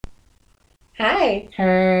Hi.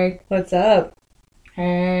 Hey. What's up?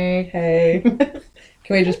 Hey. Hey.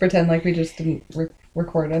 Can we just pretend like we just didn't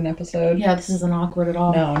record an episode? Yeah, this isn't awkward at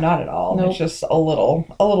all. No, not at all. Nope. It's just a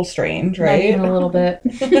little strange, right? Not even a little bit.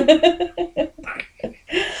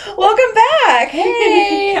 Welcome back.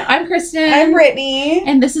 Hey, I'm Kristen. I'm Brittany.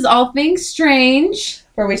 And this is All Things Strange.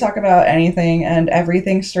 Where we talk about anything and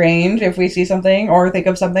everything strange. If we see something or think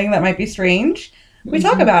of something that might be strange, we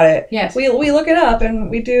talk about it. Yes. We look it up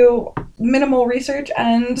and we do minimal research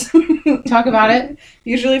and Talk about it.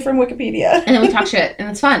 Usually from Wikipedia. And then we talk shit. And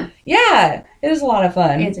it's fun. Yeah, it is a lot of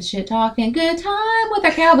fun. It's a shit talking good time with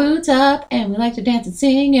our cow boots up. And we like to dance and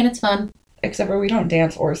sing. And it's fun. Except for we don't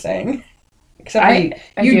dance or sing. Except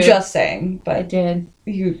for you do. just sang, but I did.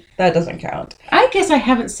 That doesn't count. I guess I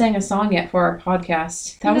haven't sang a song yet for our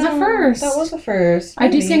podcast. That was a first. That was a first. I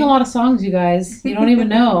do sing a lot of songs, you guys. You don't even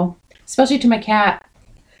know. Especially to my cat.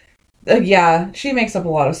 Yeah, she makes up a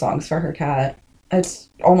lot of songs for her cat. It's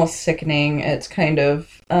almost sickening. It's kind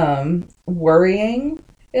of worrying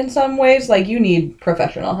in some ways. Like, you need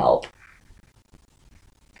professional help.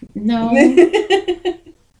 No.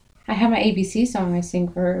 I have my ABC song I sing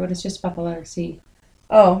for her, but it's just about the letter C.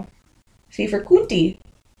 Oh. C for Kunti.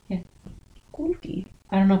 Yeah. Kunti.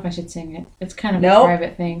 I don't know if I should sing it. It's kind of Nope. a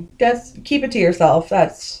private thing. Just keep it to yourself.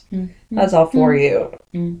 That's all for you.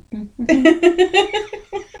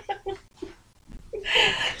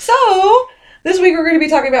 So, this week we're going to be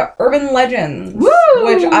talking about urban legends. Woo!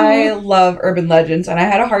 Which I love urban legends, and I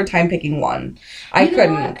had a hard time picking one. I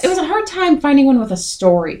couldn't. It was a hard time finding one with a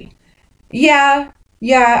story. Yeah.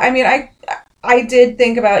 I mean, I did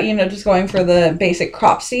think about, just going for the basic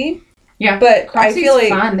Cropsey. Yeah. But Cropsey's I feel like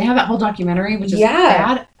fun. They have that whole documentary, which is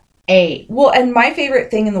Yeah. bad. A. Well, and my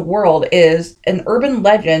favorite thing in the world is an urban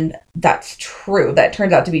legend that's true, that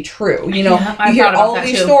turns out to be true. Yeah, I you hear thought about all of that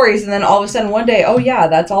these too. stories, and then all of a sudden one day, oh yeah,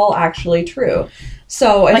 that's all actually true.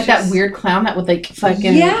 So it's Like just, that weird clown that would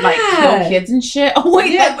fucking Yeah. kill kids and shit. Oh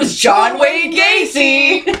wait, Yeah, that was John Wayne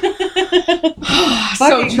Gacy. So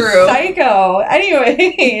fucking true. psycho.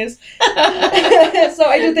 Anyways, so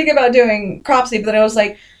I did think about doing Cropsey, but then I was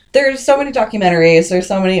like, there's so many documentaries, there's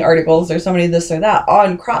so many articles, there's so many this or that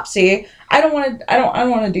on Cropsey. I don't want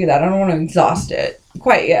to do that. I don't want to exhaust it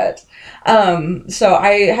quite yet. So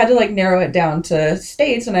I had to narrow it down to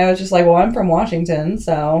states, and I was just like, well, I'm from Washington,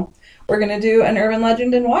 so we're going to do an urban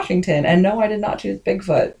legend in Washington. And no, I did not choose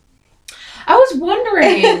Bigfoot. I was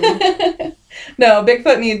wondering. No,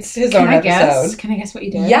 Bigfoot needs his own episode. Can I guess what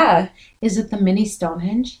you did? Yeah. Is it the mini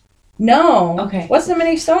Stonehenge? No. Okay. What's the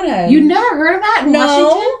mini Stonehenge? You never heard of that in No.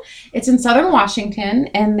 Washington? It's in southern Washington,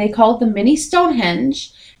 and they call it the mini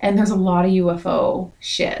Stonehenge, and there's a lot of UFO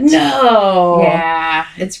shit. No. Yeah,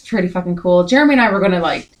 it's pretty fucking cool. Jeremy and I were going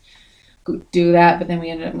to, do that, but then we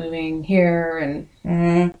ended up moving here,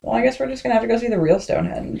 and Well, I guess we're just going to have to go see the real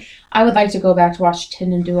Stonehenge. I would like to go back to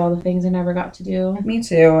Washington and do all the things I never got to do. Me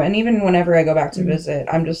too. And even whenever I go back to visit,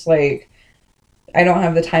 I'm just like, I don't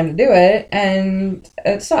have the time to do it, and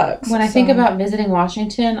it sucks. When I think about visiting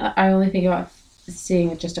Washington, I only think about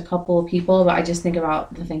seeing just a couple of people, but I just think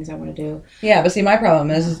about the things I want to do. Yeah, but see, my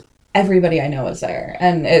problem is everybody I know is there,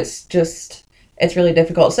 and it's really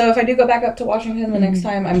difficult. So if I do go back up to Washington the next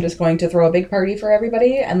time, I'm just going to throw a big party for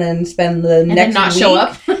everybody and then spend the next then not week. show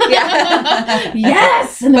up. Yeah.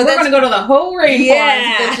 Yes! And then we're going to go to the Ho Rainforest,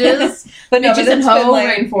 Yeah. bitches. But no, Bitches then in spend, Ho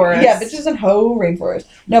Rainforest. Yeah, bitches in Ho Rainforest.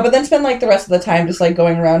 No, but then spend the rest of the time just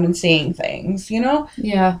going around and seeing things,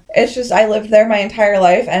 Yeah. It's just, I lived there my entire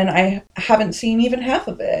life and I haven't seen even half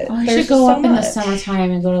of it. Oh, I There's should go just up so in the much. summertime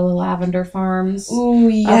and go to the lavender farms. Ooh,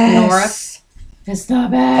 yes. north. It's the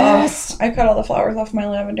best. I cut all the flowers off my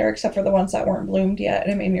lavender except for the ones that weren't bloomed yet,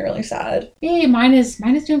 and it made me really sad. Yay, mine is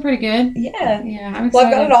doing pretty good. Yeah. Yeah, I'm excited. Well,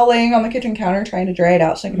 I've got it all laying on the kitchen counter trying to dry it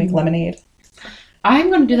out so I can make lemonade. I'm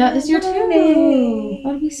going to do that this year too. Lemonade.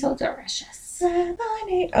 That'll be so delicious.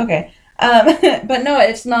 Lemonade. Okay. But no,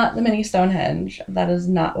 it's not the mini Stonehenge. That is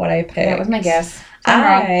not what I picked. That was my guess.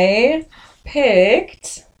 I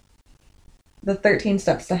picked the 13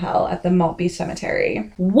 Steps to Hell at the Maltby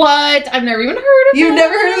Cemetery. What? I've never even heard of You've this.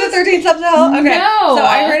 never heard of the 13 Steps to Hell? Okay. No. So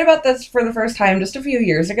I heard about this for the first time just a few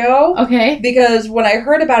years ago. Okay. Because when I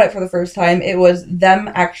heard about it for the first time, it was them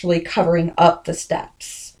actually covering up the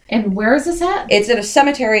steps. And where is this at? It's at a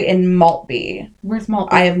cemetery in Maltby. Where's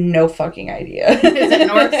Maltby? I have no fucking idea. Is it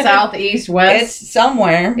north, south, east, west? It's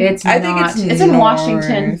somewhere. I think it's in north.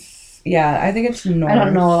 Washington. Yeah, I think it's north. I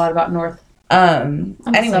don't know a lot about north. I'm a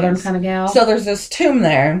anyways, southern kind of gal. So there's this tomb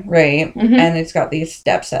there, right? Mhm. And it's got these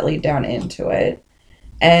steps that lead down into it.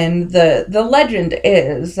 And the legend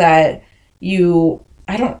is that you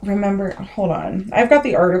I don't remember. Hold on. I've got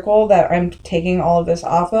the article that I'm taking all of this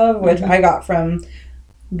off of, which I got from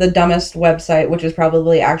the dumbest website, which is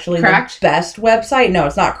probably actually Cracked? the best website. No,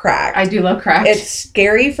 it's not Cracked. I do love Cracked. It's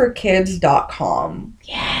scaryforkids.com.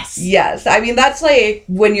 Yes. Yes. I mean, that's like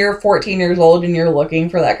when you're 14 years old and you're looking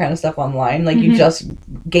for that kind of stuff online. Like, you just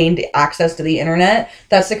gained access to the internet.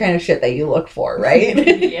 That's the kind of shit that you look for, right?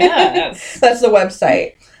 Yes. That's the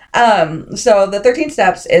website. So the 13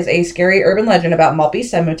 Steps is a scary urban legend about Maltby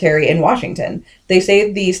Cemetery in Washington. They say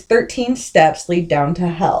these 13 steps lead down to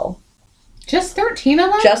hell. Just 13 of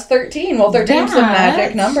them? Just 13. Well, 13 is the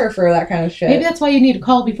magic number for that kind of shit. Maybe that's why you need to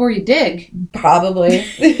call before you dig. Probably.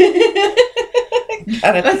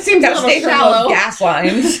 That seems a little stay from shallow. those gas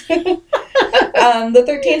lines. The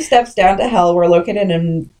 13 steps down to hell were located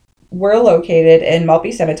in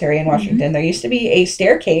Maltby Cemetery in Washington. There used to be a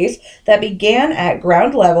staircase that began at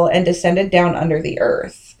ground level and descended down under the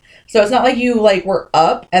earth. So it's not like you like were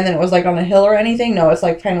up and then it was like on a hill or anything. No, it's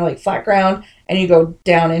like kind of like flat ground and you go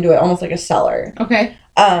down into it almost like a cellar. Okay.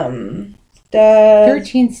 13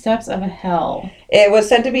 steps of a hell. It was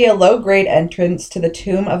said to be a low-grade entrance to the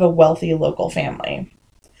tomb of a wealthy local family.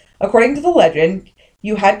 According to the legend,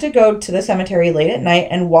 you had to go to the cemetery late at night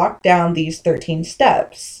and walk down these 13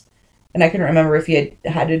 steps. And I couldn't remember if you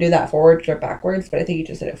had to do that forwards or backwards, but I think you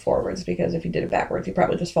just did it forwards, because if you did it backwards, you'd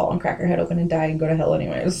probably just fall and crack your head open and die and go to hell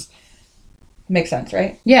anyways. Makes sense,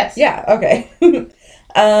 right? Yes. Yeah, okay.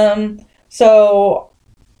 So,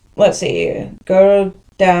 let's see. Go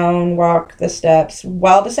down, walk the steps.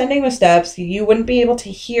 While descending the steps, you wouldn't be able to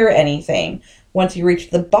hear anything. Once you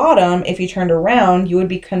reached the bottom, if you turned around, you would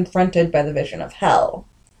be confronted by the vision of hell.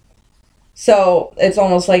 So, it's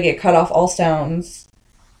almost like it cut off all sounds,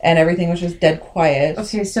 and everything was just dead quiet.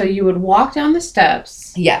 Okay, so you would walk down the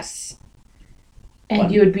steps. Yes.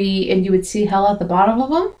 And you would see hell at the bottom of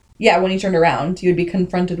them? Yeah, when you turned around, you would be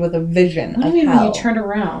confronted with a vision What of do you mean hell. when you turned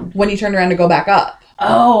around? When you turned around to go back up.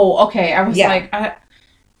 Oh, okay. I was Yeah. like,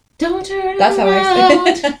 don't turn That's around. how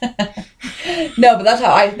I say it. No, but that's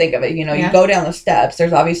how I think of it. You know, Yeah. you go down the steps.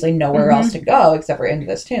 There's obviously nowhere else to go except for into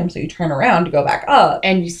this tomb. So you turn around to go back up.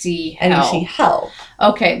 And you see hell. And you see hell.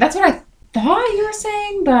 Okay, that's what I thought you were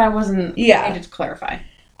saying, but I wasn't. Yeah. I needed to clarify.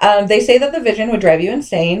 They say that the vision would drive you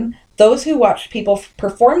insane. Those who watched people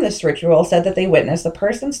perform this ritual said that they witnessed the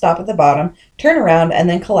person stop at the bottom, turn around, and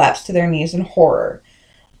then collapse to their knees in horror.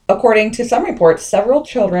 According to some reports, several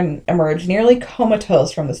children emerged nearly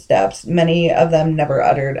comatose from the steps. Many of them never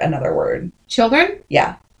uttered another word. Children?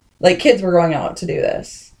 Yeah. Like, kids were going out to do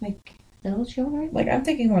this. Like little children? Like, I'm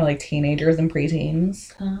thinking more like teenagers and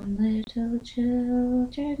preteens. Come, little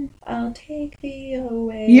children. I'll take thee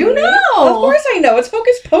away. You know! Of course I know. It's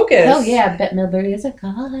Hocus Pocus. Oh, yeah. Bette Midler is a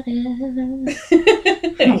goddess.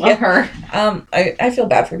 I love her. I feel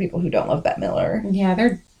bad for people who don't love Bette Midler. Yeah,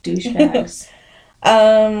 they're douchebags.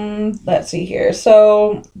 Let's see here.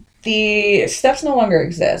 So, the steps no longer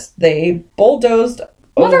exist. They bulldozed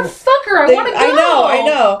over... Motherfucker, I want to go. I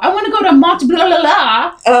know. I want to go to Mont blah, blah,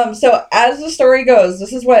 blah. So as the story goes,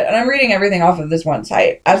 this is what, and I'm reading everything off of this one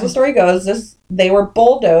site. As the story goes, they were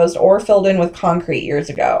bulldozed or filled in with concrete years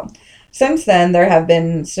ago. Since then, there have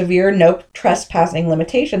been severe no trespassing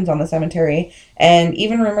limitations on the cemetery, and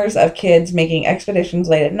even rumors of kids making expeditions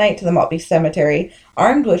late at night to the Maltby Cemetery,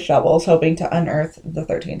 armed with shovels, hoping to unearth the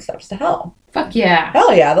 13 steps to hell. Fuck yeah.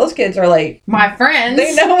 Hell yeah, those kids are like... My friends.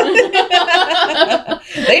 They know,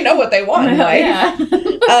 they know what they want in life. Yeah.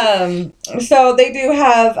 So they do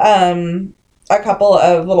have a couple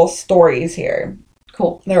of little stories here.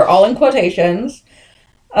 Cool. They're all in quotations.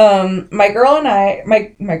 My girlfriend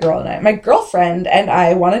and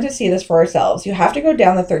I wanted to see this for ourselves. You have to go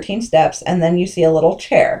down the 13 steps and then you see a little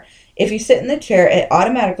chair. If you sit in the chair, it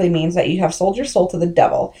automatically means that you have sold your soul to the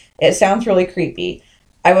devil. It sounds really creepy.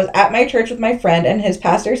 I was at my church with my friend, and his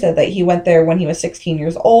pastor said that he went there when he was 16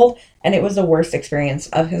 years old, and it was the worst experience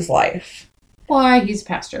of his life. Why? He's a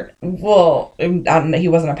pastor. Well, he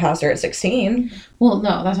wasn't a pastor at 16. Well,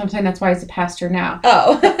 no, that's what I'm saying. That's why he's a pastor now.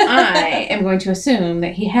 Oh. I am going to assume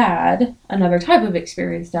that he had another type of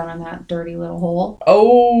experience down in that dirty little hole.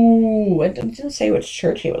 Oh, it didn't say which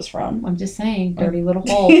church he was from. I'm just saying, dirty little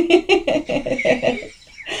hole.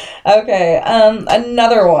 Okay,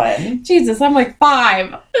 another one. Jesus, I'm like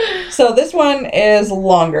 5. So this one is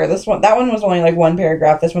longer. That one was only like 1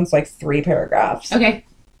 paragraph. This one's like 3 paragraphs. Okay.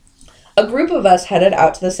 A group of us headed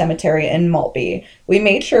out to the cemetery in Maltby. We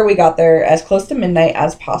made sure we got there as close to midnight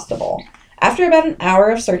as possible. After about an hour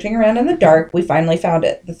of searching around in the dark, we finally found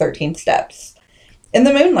it, the 13 steps. In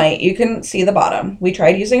the moonlight, you couldn't see the bottom. We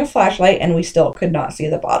tried using a flashlight, and we still could not see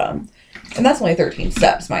the bottom. And that's only 13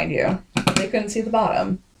 steps, mind you. They couldn't see the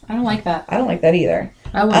bottom. I don't like that. I don't like that either.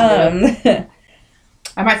 I wouldn't do it.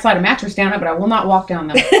 I might slide a mattress down it, but I will not walk down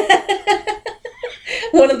them.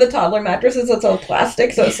 One of the toddler mattresses that's all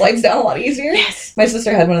plastic, so it slides down a lot easier. Yes. My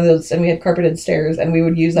sister had one of those, and we had carpeted stairs, and we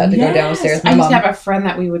would use that to go down the stairs. I used to have a friend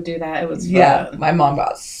that we would do that. It was fun. Yeah, my mom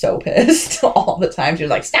got so pissed all the time. She was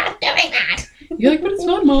like, "Stop doing that." You're like, but it's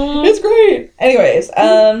fun, Mom. It's great. Anyways,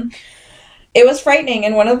 it was frightening,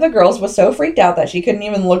 and one of the girls was so freaked out that she couldn't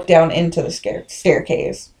even look down into the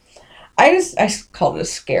staircase. I called it a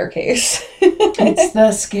scarecase. It's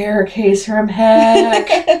the scare case from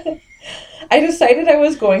heck. I decided I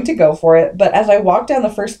was going to go for it, but as I walked down the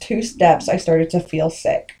first 2 steps, I started to feel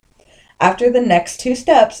sick. After the next 2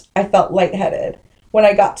 steps, I felt lightheaded. When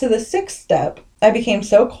I got to the 6th step, I became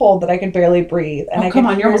so cold that I could barely breathe. And come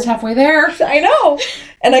on, you're almost halfway there. I know!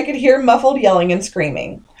 And I could hear muffled yelling and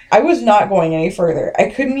screaming. I was not going any further. I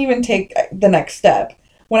couldn't even take the next step.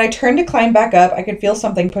 When I turned to climb back up, I could feel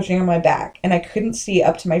something pushing on my back, and I couldn't see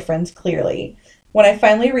up to my friends clearly. When I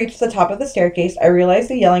finally reached the top of the staircase, I realized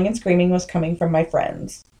the yelling and screaming was coming from my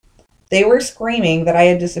friends. They were screaming that I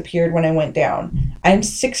had disappeared when I went down. I am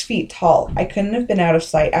 6 feet tall. I couldn't have been out of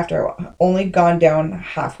sight after only gone down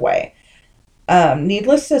halfway.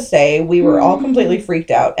 Needless to say, we were all completely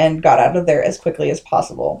freaked out and got out of there as quickly as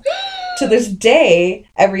possible. To this day,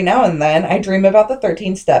 every now and then, I dream about the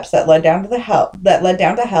 13 steps that led down to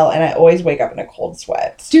hell, and I always wake up in a cold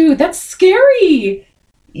sweat. Dude, that's scary.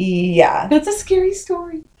 Yeah. That's a scary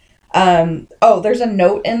story. There's a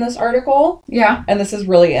note in this article. Yeah. And this is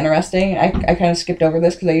really interesting. I kind of skipped over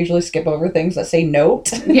this because I usually skip over things that say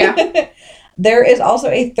note. Yeah. There is also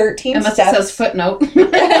a 13 Unless steps. it says footnote.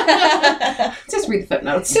 Just read the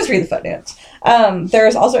footnotes. Just read the footnotes. There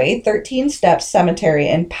is also a 13-step cemetery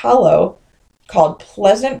in Palo called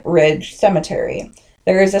Pleasant Ridge Cemetery.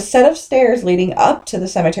 There is a set of stairs leading up to the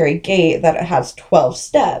cemetery gate that has 12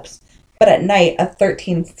 steps. But at night, a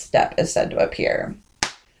 13th step is said to appear.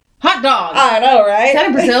 Hot dog. I know, right? Is that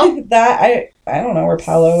in Brazil? I don't know where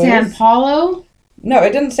Palo is. San Paulo? No,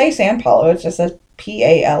 it didn't say San Paulo. It just says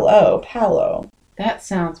Palo. Palo. That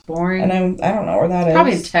sounds boring. And I don't know where that is.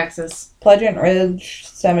 Probably in Texas. Pleasant Ridge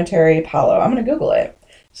Cemetery, Palo. I'm going to Google it.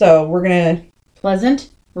 So we're going to...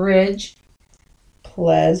 Pleasant Ridge.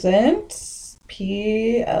 Pleasant.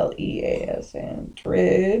 Pleasant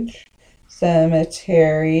Ridge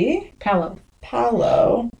Cemetery.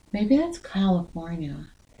 Palo. Maybe that's California.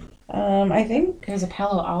 I think... There's a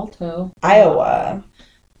Palo Alto. Iowa.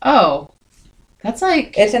 Oh. That's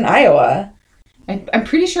like... It's in Iowa. I'm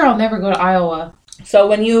pretty sure I'll never go to Iowa. So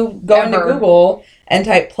when you go into Google and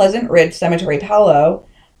type Pleasant Ridge Cemetery Palo,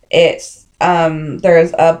 it's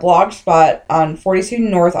there's a blog spot on 42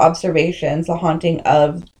 North Observations, the haunting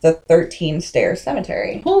of the 13 Stair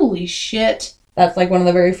Cemetery. Holy shit. That's like one of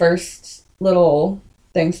the very first little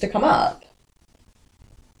things to come up.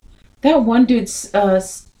 That one dude's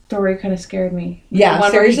story kind of scared me. Yeah,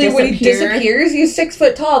 seriously, when he disappears, he's 6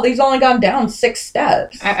 foot tall. He's only gone down 6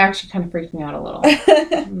 steps. It actually kind of freaked me out a little.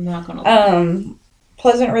 I'm not gonna lie.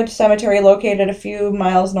 Pleasant Ridge Cemetery, located a few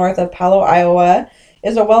miles north of Palo, Iowa,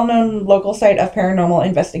 is a well-known local site of paranormal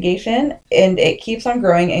investigation, and it keeps on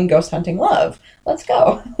growing in ghost hunting love. Let's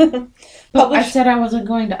go. But I said I wasn't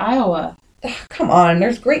going to Iowa. Come on,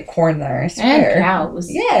 there's great corn there, I swear. And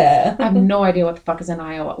cows. Yeah. I have no idea what the fuck is in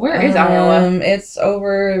Iowa. Where is Iowa? It's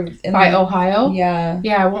over by Ohio? Yeah.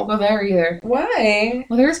 Yeah, I won't go there either. Why?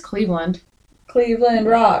 Well, there's Cleveland. Cleveland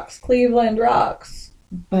rocks.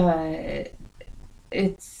 But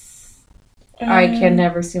it's... I can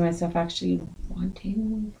never see myself actually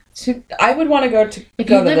wanting to... I would want to go to If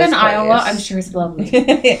you live in Iowa, I'm sure it's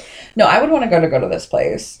lovely. No, I would want to go to this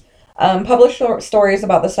place. Published stories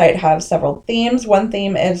about the site have several themes. One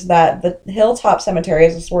theme is that the Hilltop Cemetery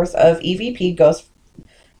is a source of EVP ghost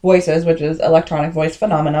voices, which is electronic voice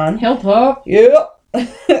phenomenon. Hilltop? Yep.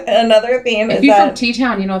 Another theme is that... If you're from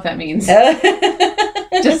T-Town, you know what that means.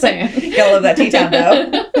 Just saying. Gotta love that T-Town,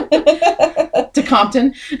 though. To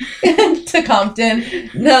Compton. To Compton.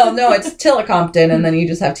 No, it's Tillicum, and then you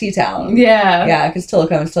just have T-Town. Yeah. Yeah, because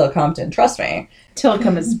Tillicum is Tillicum. Trust me.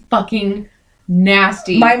 Tillicum is fucking...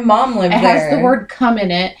 nasty. My mom lived there. It has the word "cum" in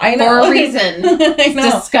it. I know. For a reason.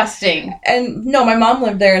 It's disgusting. And no, my mom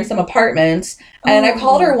lived there in some apartments, and I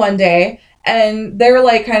called her one day, and they were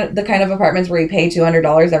like the kind of apartments where you pay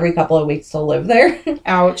 $200 every couple of weeks to live there.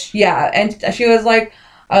 Ouch. Yeah, and she was like,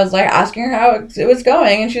 I was like asking her how it was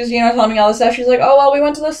going, and she was, telling me all this stuff. She's like, oh, well, we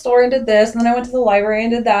went to the store and did this, and then I went to the library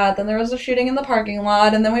and did that, then there was a shooting in the parking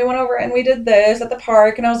lot, and then we went over and we did this at the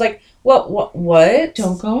park, and I was like, What?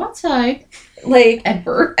 Don't go outside. Like,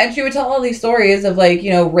 Ever. and she would tell all these stories of, like,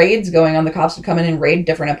 you know, raids going on. The cops would come in and raid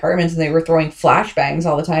different apartments, and they were throwing flashbangs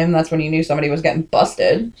all the time. And that's when you knew somebody was getting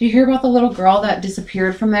busted. Did you hear about the little girl that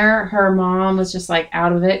disappeared from there? Her mom was just, like,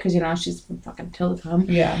 out of it because, you know, she's from fucking Tillicum.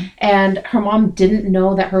 Yeah. And her mom didn't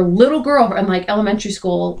know that her little girl in, like, elementary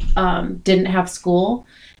school didn't have school.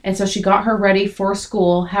 And so she got her ready for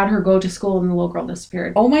school, had her go to school, and the little girl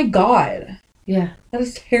disappeared. Oh, my God. Yeah. That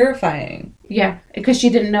is terrifying. Yeah, because she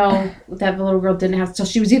didn't know that the little girl didn't have... So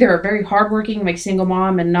she was either a very hardworking, like, single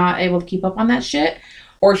mom and not able to keep up on that shit.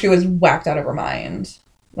 Or she was whacked out of her mind.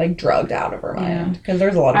 Like, drugged out of her mind. Because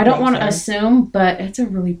there's a lot of I don't drugs want to there. assume, but it's a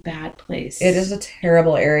really bad place. It is a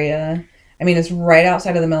terrible area. I mean, it's right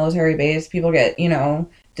outside of the military base. People get, you know,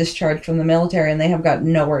 discharged from the military, and they have got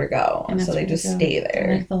nowhere to go. And So that's they where just go. stay They're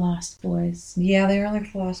there. like the Lost Boys. Yeah, they are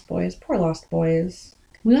like the Lost Boys. Poor Lost Boys.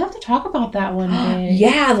 We'll have to talk about that one day.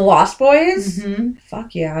 Yeah, the Lost Boys? Mm-hmm.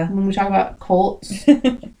 Fuck yeah. When we talk about cults.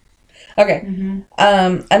 Okay.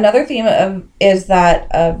 Mm-hmm. Another theme is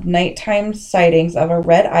that of nighttime sightings of a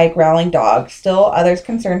red-eye growling dog. Still, others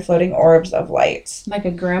concern floating orbs of light. Like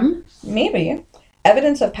a Grimm? Maybe.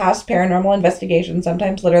 Evidence of past paranormal investigations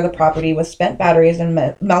sometimes litter the property with spent batteries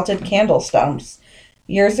and melted candle stumps.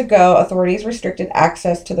 Years ago, authorities restricted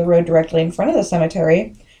access to the road directly in front of the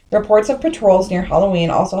cemetery. Reports of patrols near Halloween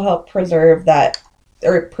also help preserve the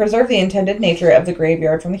intended nature of the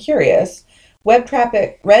graveyard from the curious. Web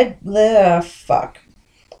traffic to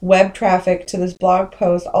this blog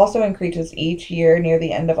post also increases each year near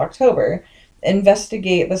the end of October.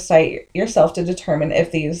 Investigate the site yourself to determine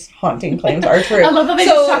if these haunting claims are true. I love that they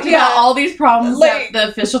just talked about all these problems Like- that the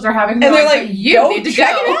officials are having. And they're like, you go need to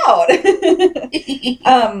check go. it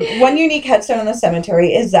out. One unique headstone in the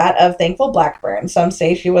cemetery is that of Thankful Blackburn. Some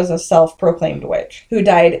say she was a self-proclaimed witch who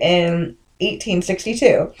died in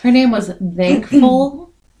 1862. Her name was Thankful.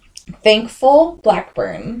 Thankful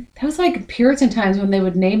Blackburn. That was like Puritan times when they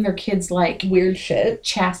would name their kids like Weird shit.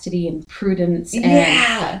 Chastity and Prudence. And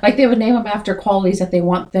Yeah. like they would name them after qualities that they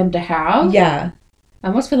want them to have. Yeah. I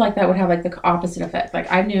almost feel like that would have like the opposite effect. Like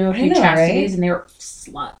I knew a few know, chastities right? and they were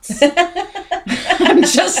sluts. I'm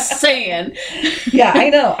just saying. Yeah, I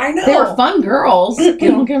know. They were fun girls.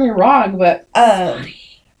 Don't get me wrong, but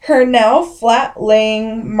Her now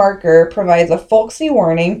flat-laying marker provides a folksy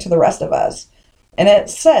warning to the rest of us. And it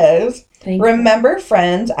says, remember,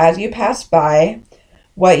 friends, as you pass by,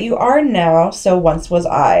 what you are now, so once was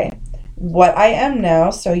I. What I am now,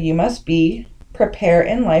 so you must be. Prepare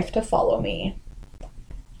in life to follow me.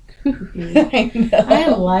 I know. I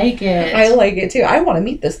like it. I like it too. I want to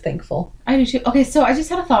meet this Thankful. I do too. Okay, so I just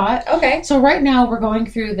had a thought. Okay. So right now we're going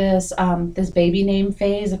through this this baby name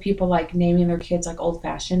phase of people like naming their kids like old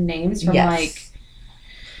fashioned names from like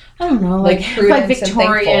I don't know, like Prudence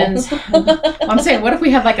Victorians. and Thankful. I'm saying, what if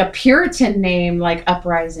we had like a Puritan name like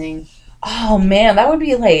Uprising? Oh man, that would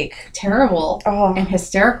be like Terrible and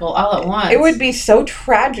hysterical all at once. It would be so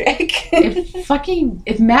tragic.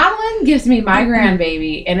 if Madeline gives me my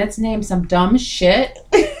grandbaby and it's named some dumb shit,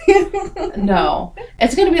 no.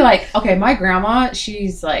 It's gonna be like, okay, my grandma,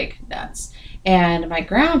 she's like nuts. And my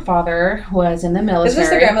grandfather was in the military. Is this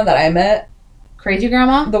the grandma that I met? Crazy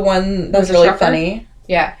grandma? The one that's Was a really trucker? funny?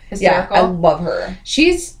 Yeah, hysterical. Yeah, I love her.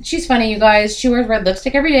 She's funny, you guys. She wears red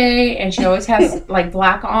lipstick every day, and she always has like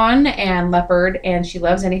black on and leopard, and she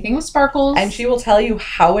loves anything with sparkles. And she will tell you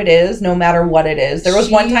how it is, no matter what it is. There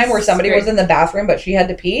was one time where somebody She's was in the bathroom, but she had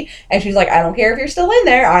to pee, and she's like, I don't care if you're still in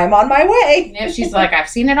there. I'm on my way. Yeah, she's like, I've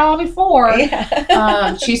seen it all before.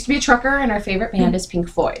 Yeah. She used to be a trucker, and her favorite band is Pink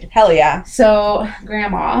Floyd. Hell yeah. So,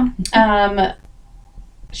 Grandma,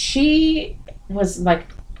 she was like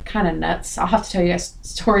kind of nuts. I'll have to tell you guys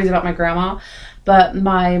stories about my grandma. But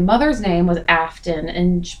my mother's name was Afton,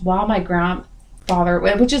 and while my grandfather,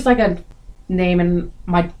 which is like a name in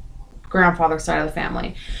my grandfather's side of the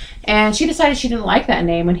family, and she decided she didn't like that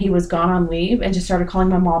name when he was gone on leave and just started calling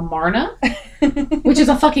my mom Marna, which is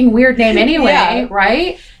a fucking weird name anyway,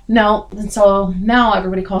 right? No, and so now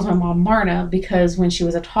everybody calls my mom Marna because when she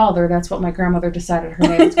was a toddler, that's what my grandmother decided her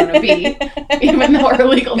name was going to be, even though her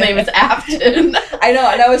legal name is Afton. I know,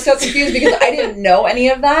 and I was so confused because I didn't know any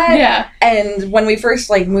of that. Yeah. And when we first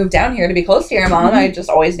like moved down here to be close to your mom, I just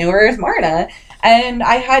always knew her as Marna. And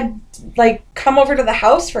I had like come over to the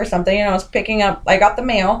house for something, and I was picking up, I got the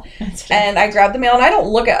mail, and I grabbed the mail, and I don't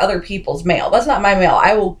look at other people's mail. That's not my mail.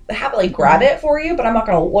 I will happily grab it for you, but I'm not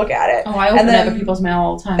going to look at it. Oh, I open other people's mail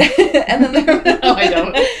all the time. And then there, No, I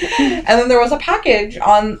don't. And then there was a package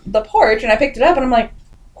on the porch, and I picked it up, and I'm like,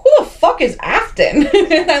 who the fuck is Afton?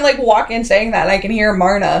 And I like walk in saying that, and I can hear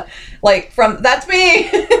Marna like from, that's me.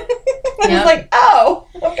 I was like, oh,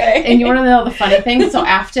 okay. And you want to know the funny thing? So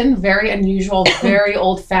Afton, very unusual, very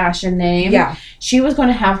old-fashioned name. Yeah. She was going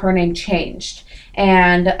to have her name changed.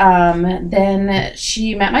 And then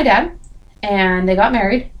she met my dad, and they got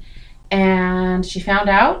married. And she found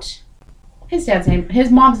out his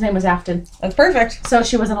mom's name was Afton. That's perfect. So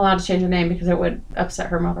she wasn't allowed to change her name because it would upset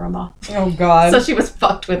her mother-in-law. Oh, God. So she was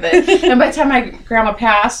fucked with it. And by the time my grandma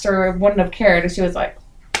passed, or wouldn't have cared, she was like,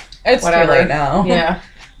 it's whatever. too late now. Yeah.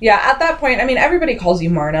 Yeah, at that point, I mean, everybody calls you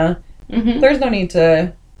Marna. Mm-hmm. There's no need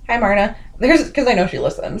to, hi, Marna. Because I know she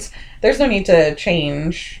listens. There's no need to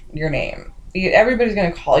change your name. Everybody's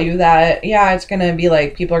going to call you that. Yeah, it's going to be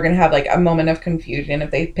like, people are going to have like a moment of confusion if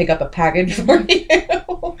they pick up a package for you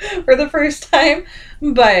for the first time.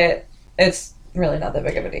 But it's really not that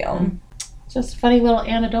big of a deal. Just a funny little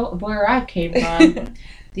anecdote of where I came from.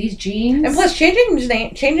 These jeans. And plus, changing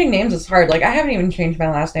names is hard. Like, I haven't even changed my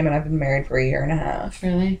last name, and I've been married for a year and a half.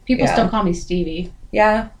 Really? People Yeah. still call me Stevie.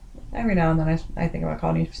 Yeah. Every now and then I think about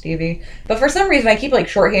calling you Stevie. But for some reason, I keep, like,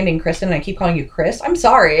 shorthanding Kristen, and I keep calling you Chris. I'm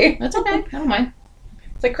sorry. That's okay. I don't mind.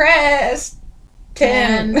 It's like, Chris.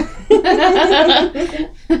 10. 10.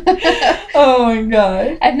 Oh, my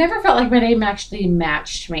God. I've never felt like my name actually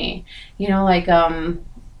matched me. You know, like,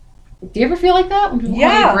 do you ever feel like that? When people call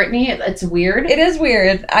Yeah. you Brittany, it's weird. It is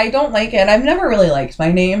weird. I don't like it. And I've never really liked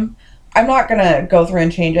my name. I'm not going to go through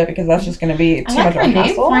and change it because that's just going to be too I like much of my a name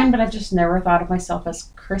hassle. fine, but I've just never thought of myself as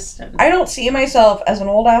Kristen. I don't see myself as an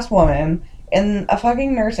old-ass woman in a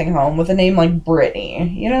fucking nursing home with a name like Brittany,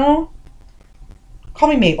 you know? Call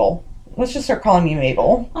me Mabel. Let's just start calling me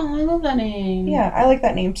Mabel. Oh, I love that name. Yeah, I like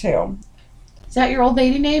that name too. Is that your old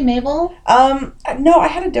lady name, Mabel? No, I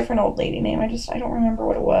had a different old lady name. I don't remember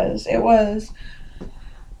what it was. It was...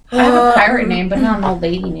 I have a pirate name, but not an old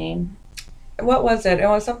lady name. What was it? It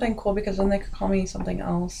was something cool because then they could call me something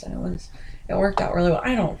else, and it worked out really well.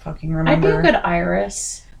 I don't fucking remember. I'd be a good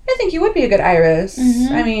Iris. I think you would be a good Iris.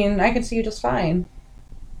 Mhm. I mean, I can see you just fine.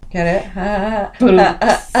 Get it?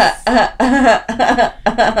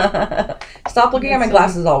 Stop looking at my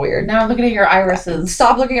glasses all weird. Now I'm looking at your irises.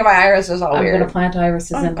 Stop looking at my irises all I'm weird. going to plant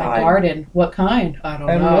irises Oh, in my God. garden. What kind? I don't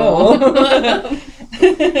I know.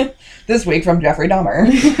 know. This week from Jeffrey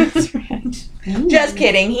Dahmer. That's right. Just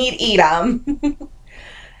kidding. He'd eat them.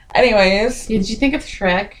 Anyways. Did you think of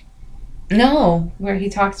Shrek, No. where he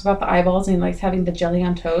talks about the eyeballs and he likes having the jelly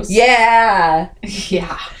on toast? Yeah.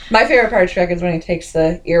 Yeah. My favorite part of Shrek is when he takes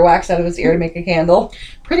the earwax out of his ear to make a candle.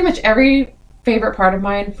 Pretty much every favorite part of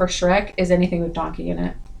mine for Shrek is anything with Donkey in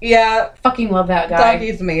it. Yeah. Fucking love that guy.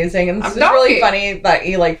 Donkey's amazing. And it's I'm just really Donkey. funny that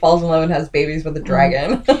he like falls in love and has babies with a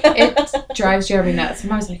dragon. It drives Jeremy nuts.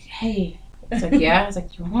 I'm always like, hey. It's like, yeah. I was like,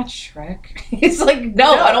 do you want to watch Shrek? He's like,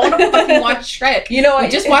 no, I don't want to fucking watch Shrek. You know what? We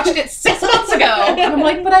just watched it 6 months ago. And I'm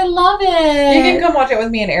like, but I love it. You can come watch it with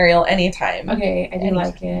me and Ariel anytime. Okay, I do Anytime.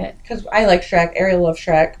 like it. Because I like Shrek. Ariel loves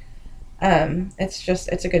Shrek.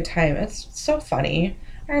 It's a good time. It's so funny.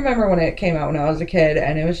 I remember when it came out when I was a kid,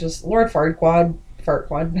 and it was just Lord Farquaad.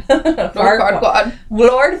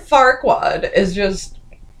 Lord Farquaad is just,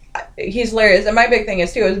 he's hilarious. And my big thing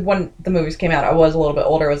is too, is when the movies came out, I was a little bit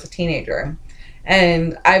older, I was a teenager.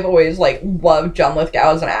 And I've always like loved John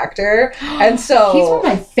Lithgow as an actor. And so He's one of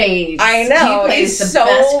my faves. I know, He plays he's the so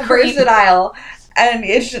best creep. versatile. And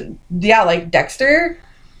it's just, yeah, like Dexter.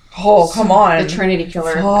 Oh, come on. The Trinity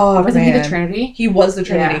Killer. Fuck, Wasn't he the man. Trinity? He was the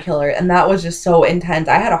Trinity Yeah. Killer, and that was just so intense.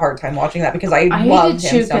 I had a hard time watching that because I I loved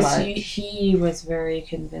did him too so because much. he was very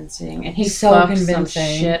convincing, and he So fucked convincing. some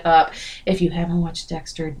shit up. If you haven't watched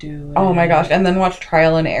Dexter, do it. Oh my gosh, and then watch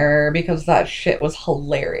Trial and Error because that shit was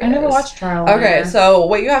hilarious. I never watched Trial. and Okay, Error. so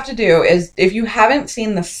what you have to do is, if you haven't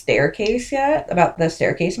seen The Staircase yet, about the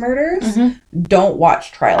staircase murders, Mhm. don't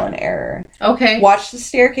watch Trial and Error. Okay, Watch The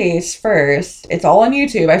Staircase first. It's all on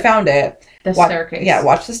YouTube. I found it. the Watch, staircase. Yeah,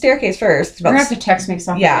 watch The Staircase first. It's You're about gonna have to text me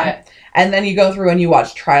something. Yeah. And then you go through and you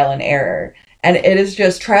watch Trial and Error. And it is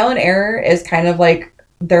just, Trial and Error is kind of like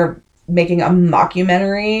they're making a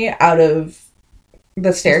mockumentary out of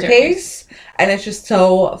The Staircase. And it's just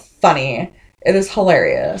so funny. It is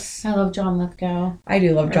hilarious. I love John Lithgow. I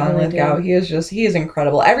do love I John really Lithgow. do. He is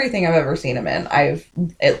incredible. Everything I've ever seen him in, I've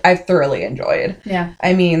thoroughly enjoyed. Yeah.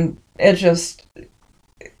 I mean, it's just,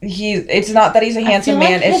 it's not that he's a handsome I feel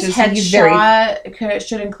man. like It's his just, he's very,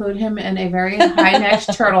 should include him in a very high-necked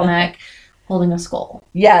turtleneck holding a skull.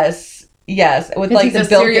 yes, with like He's the a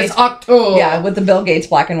Bill serious Gates. octo. Yeah, with the Bill Gates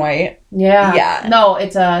black and white. Yeah. Yeah. No,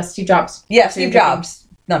 it's Steve Jobs. Yeah, Steve Jobs.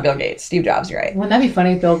 Not Bill Gates. Steve Jobs, you're right. Wouldn't that be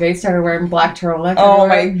funny if Bill Gates started wearing black turtlenecks? Oh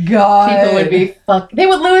everywhere? my god. People would be They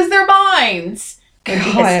would lose their minds. It would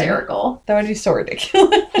be God. hysterical. That would be so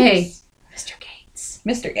ridiculous. Hey, Mr. Gates.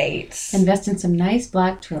 Mr. Gates. Invest in some nice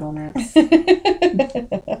black turtlenecks.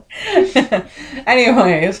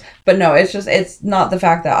 Anyways, but no, it's not the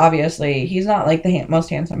fact that obviously he's not like the most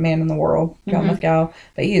handsome man in the world, John Lithgow,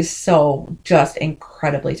 but he is so just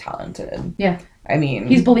incredibly talented. Yeah. I mean,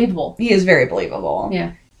 He's believable. He is very believable.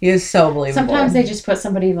 Yeah. He is so believable. Sometimes they just put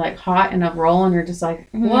somebody like hot in a role and you're just like,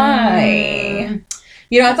 why?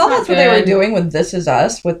 You know, I thought that's what they were doing with This Is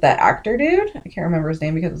Us with that actor dude. I can't remember his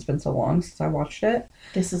name because it's been so long since I watched it.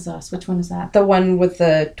 This Is Us. Which one is that? The one with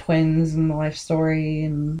the twins and the life story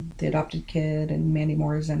and the adopted kid and Mandy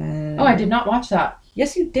Moore's in it. Oh, I did not watch that.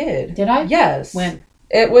 Yes, you did. Did I? Yes. When?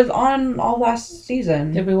 It was on all last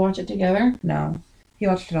season. Did we watch it together? No. You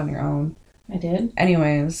watched it on your own. I did.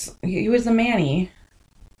 Anyways, he was the Manny.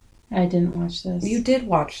 I didn't watch this. You did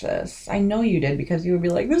watch this. I know you did because you would be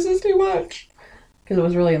like, this is too much. Because it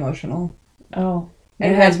was really emotional. Oh.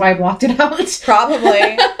 Maybe that's why I blocked it out.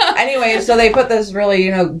 Probably. Anyway, so they put this really,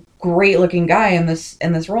 great looking guy in this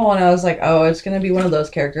role, and I was like, oh, it's going to be one of those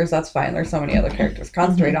characters. That's fine. There's so many other characters to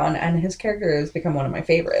concentrate on, and his character has become one of my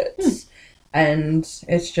favorites. And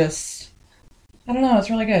it's just, I don't know, it's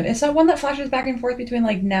really good. It's that one that flashes back and forth between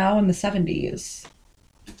like now and the 70s.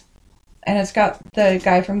 And it's got the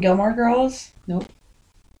guy from Gilmore Girls. Nope.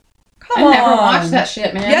 Come on. I never watched that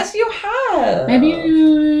shit, man. Yes, you have.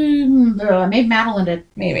 Maybe Madeline did.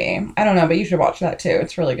 Maybe. I don't know, but you should watch that too.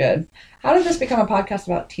 It's really good. How did this become a podcast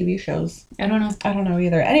about TV shows? I don't know. I don't know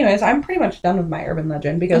either. Anyways, I'm pretty much done with my urban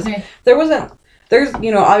legend because there's,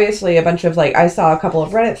 obviously a bunch of I saw a couple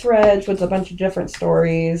of Reddit threads with a bunch of different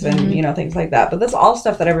stories and, things like that. But that's all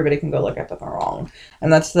stuff that everybody can go look up if I'm wrong.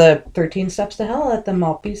 And that's the 13 Steps to Hell at the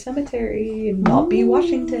Maltby Cemetery in Maltby,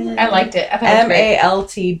 Washington. I liked it. I thought it was great.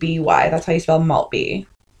 Maltby. That's how you spell Maltby.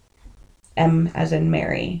 M as in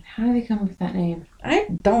Mary. How did they come up with that name? I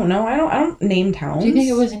don't know. I don't name towns. Do you think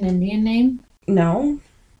it was an Indian name? No.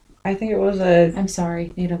 I think it was I'm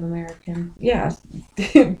sorry, Native American. Yeah.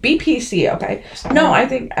 BPC, okay. Sorry. No,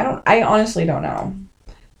 I honestly don't know.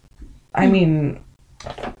 I mean,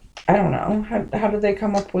 I don't know. How did they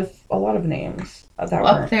come up with a lot of names that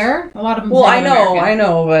up there? A lot of them. Well, I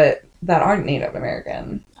know, but that aren't Native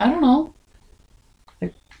American. I don't know.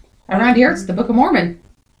 Around here, it's the Book of Mormon.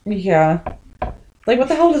 Yeah. What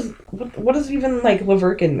the hell what does even,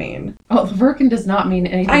 Laverkin mean? Oh, Laverkin does not mean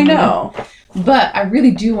anything. I know. But I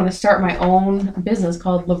really do want to start my own business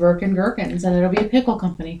called Laverkin Gherkins, and it'll be a pickle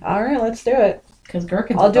company. All right, let's do it. Because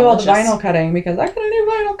gherkins I'll do delicious. All the vinyl cutting because I got a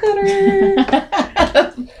new vinyl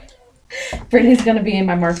cutter. Brittany's going to be in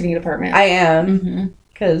my marketing department. I am.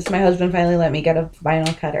 Because my husband finally let me get a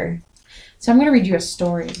vinyl cutter. So I'm going to read you a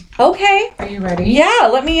story. Okay. Are you ready? Yeah,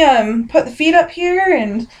 let me put the feet up here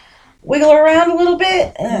and wiggle around a little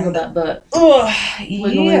bit. Wiggle that butt. Ugh, wiggle,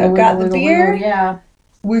 yeah, wiggle, got wiggle, the beer. Wiggle, yeah.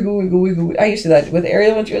 Wiggle, wiggle, wiggle. I used to do that with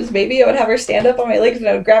Ariel when she was a baby. I would have her stand up on my legs and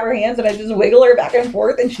I would grab her hands and I'd just wiggle her back and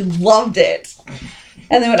forth and she loved it.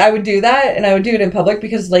 And then when I would do that, and I would do it in public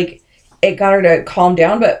because, it got her to calm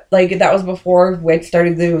down, but, that was before we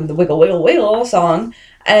started doing the Wiggle, Wiggle, Wiggle song.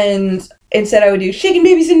 And instead I would do Shaking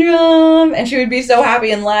Baby Syndrome, and she would be so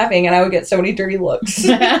happy and laughing, and I would get so many dirty looks.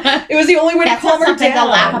 It was the only way to calm her down. That's something to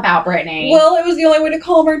laugh about, Brittany. Well, it was the only way to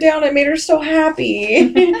calm her down. It made her so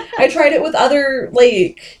happy. I tried it with other,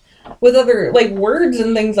 words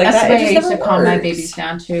and things like that. That's the way I used to calm my babies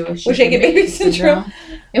down, too. With Shaking Baby Syndrome.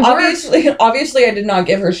 Obviously, I did not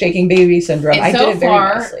give her Shaking Baby Syndrome. I did it very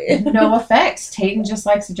nicely. No effects. Tayton just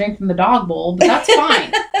likes to drink from the dog bowl, but that's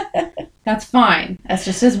fine. That's fine. That's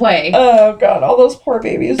just his way. Oh, God. All those poor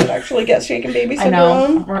babies that actually get Shaking Baby Syndrome. I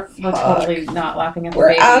know. We're totally not laughing at the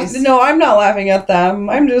babies. No, I'm not laughing at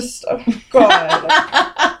them. I'm just... Oh, God.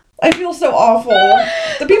 I feel so awful.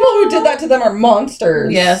 The people who did that to them are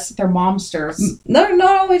monsters. Yes, they're momsters. They're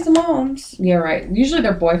not always the moms. Yeah, right. Usually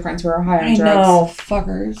they're boyfriends who are high on drugs. I know,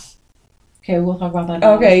 fuckers. Okay, we'll talk about that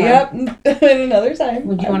yep. Another time.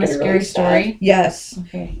 Would you want a scary story? Yes.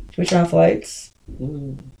 Okay. Should we turn off the lights?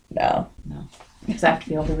 Ooh. No. Because I have to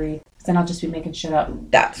be able to read. Because then I'll just be making shit up.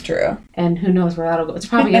 That's true. And who knows where that'll go. It's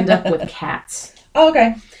probably end up with cats. Oh,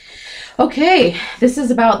 okay. Okay, this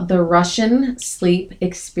is about the Russian sleep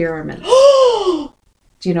experiment.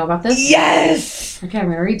 Do you know about this? Yes! Okay, I'm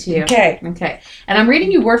going to read to you. Okay. And I'm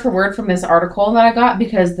reading you word for word from this article that I got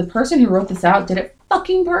because the person who wrote this out did it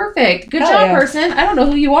fucking perfect. Good job, person. I don't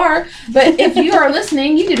know who you are, but if you are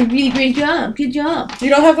listening, you did a really great job. Good job. You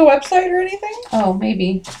don't have the website or anything? Oh,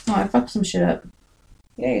 maybe. Oh, I fucked some shit up.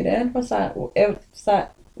 Yeah, you did. What's that? What's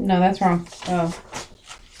that? No, that's wrong. Oh.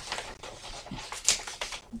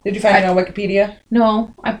 Did you find it on Wikipedia?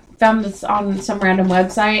 No, I found this on some random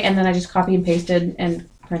website, and then I just copy and pasted and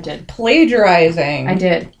printed. Plagiarizing. I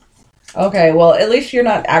did. Okay, well, at least you're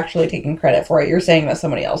not actually taking credit for it. You're saying that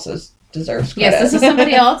somebody else's deserves credit. Yes, this is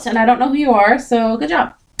somebody else, and I don't know who you are, so good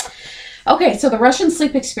job. Okay, so the Russian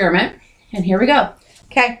sleep experiment, and here we go.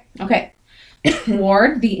 Okay.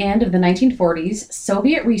 Toward the end of the 1940s,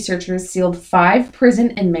 Soviet researchers sealed 5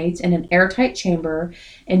 prison inmates in an airtight chamber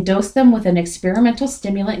and dosed them with an experimental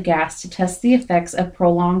stimulant gas to test the effects of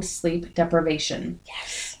prolonged sleep deprivation.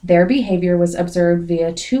 Yes. Their behavior was observed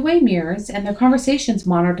via two-way mirrors and their conversations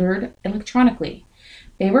monitored electronically.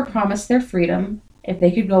 They were promised their freedom if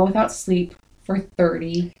they could go without sleep for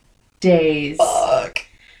 30 days. Fuck.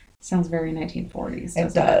 Sounds very 1940s.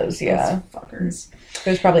 It does, yeah. Those fuckers.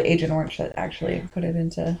 There's probably Agent Orange that actually put it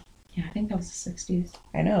into... Yeah, I think that was the 60s.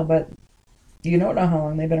 I know, but you don't know how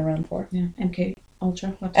long they've been around for. Yeah, MK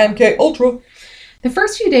Ultra. MK Ultra. The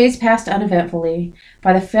first few days passed uneventfully.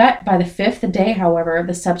 By the 5th day, however,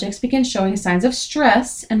 the subjects began showing signs of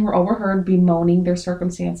stress and were overheard bemoaning their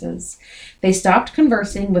circumstances. They stopped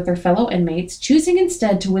conversing with their fellow inmates, choosing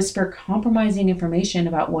instead to whisper compromising information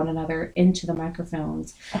about one another into the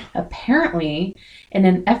microphones, apparently in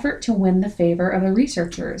an effort to win the favor of the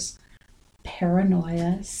researchers.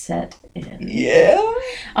 Paranoia set in. Yeah.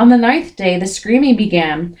 On the 9th day, the screaming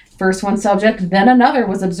began. First one subject, then another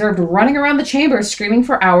was observed running around the chamber, screaming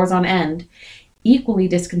for hours on end. Equally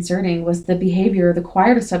disconcerting was the behavior of the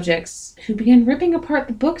quieter subjects, who began ripping apart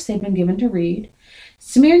the books they'd been given to read,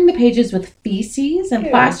 smearing the pages with feces and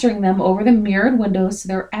plastering them over the mirrored windows so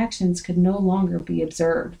their actions could no longer be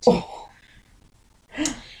observed. Oh.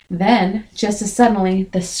 Then, just as suddenly,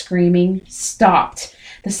 the screaming stopped.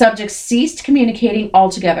 The subjects ceased communicating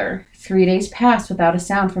altogether. 3 days passed without a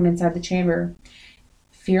sound from inside the chamber.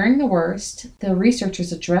 Fearing the worst, the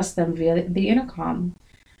researchers addressed them via the intercom.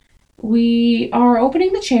 "We are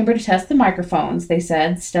opening the chamber to test the microphones," they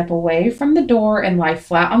said. "Step away from the door and lie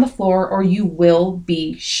flat on the floor or you will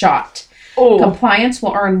be shot. Oh. Compliance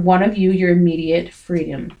will earn one of you your immediate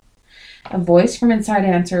freedom." A voice from inside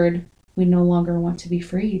answered, "We no longer want to be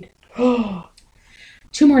freed."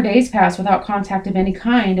 2 more days passed without contact of any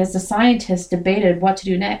kind as the scientists debated what to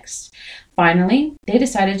do next. Finally, they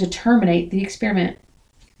decided to terminate the experiment.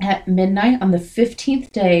 At midnight on the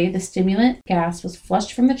 15th day, the stimulant gas was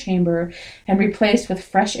flushed from the chamber and replaced with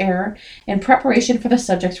fresh air in preparation for the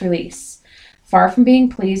subject's release. Far from being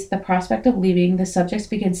pleased at the prospect of leaving, the subjects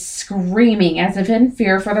began screaming as if in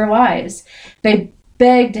fear for their lives. They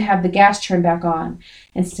begged to have the gas turned back on.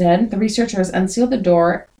 Instead, the researchers unsealed the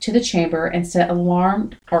door to the chamber and sent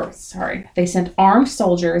armed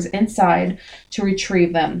soldiers inside to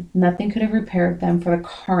retrieve them. Nothing could have repaired them for the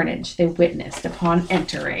carnage they witnessed upon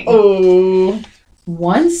entering. Oh.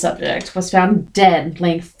 One subject was found dead,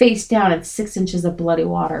 laying face down in 6 inches of bloody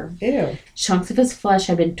water. Ew. Chunks of his flesh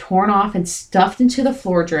had been torn off and stuffed into the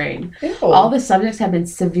floor drain. Ew. All the subjects had been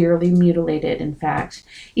severely mutilated, in fact.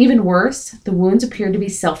 Even worse, the wounds appeared to be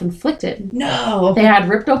self-inflicted. No. They had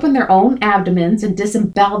ripped open their own abdomens and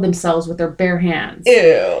disemboweled themselves with their bare hands.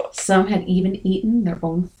 Ew. Some had even eaten their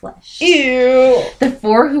own flesh. Ew. The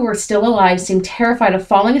 4 who were still alive seemed terrified of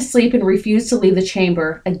falling asleep and refused to leave the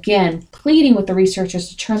chamber, again pleading with the researchers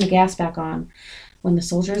to turn the gas back on. When the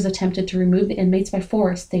soldiers attempted to remove the inmates by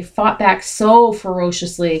force, they fought back so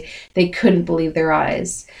ferociously they couldn't believe their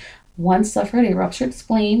eyes. One suffered a ruptured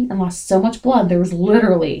spleen and lost so much blood there was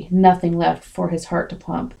literally nothing left for his heart to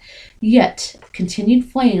pump. Yet continued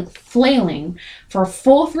flailing for a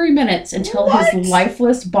full 3 minutes until his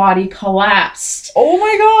lifeless body collapsed. Oh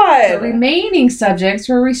my god. The remaining subjects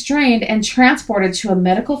were restrained and transported to a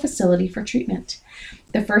medical facility for treatment.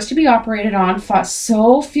 The first to be operated on fought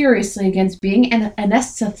so furiously against being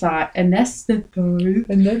anesthetized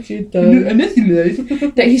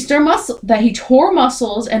that he tore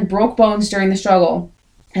muscles and broke bones during the struggle.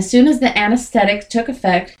 As soon as the anesthetic took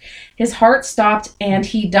effect, his heart stopped and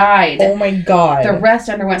he died. Oh my god. The rest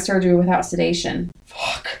underwent surgery without sedation.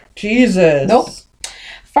 Fuck. Jesus. Nope.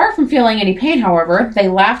 Far from feeling any pain, however, they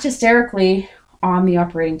laughed hysterically on the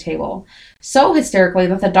operating table. So hysterically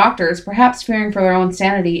that the doctors, perhaps fearing for their own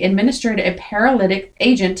sanity, administered a paralytic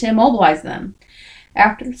agent to immobilize them.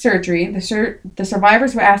 After surgery, the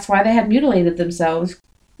survivors were asked why they had mutilated themselves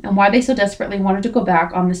and why they so desperately wanted to go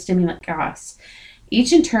back on the stimulant gas.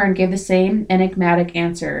 Each in turn gave the same enigmatic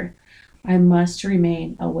answer: "I must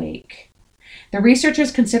remain awake." The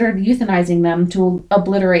researchers considered euthanizing them to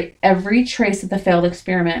obliterate every trace of the failed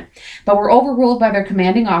experiment, but were overruled by their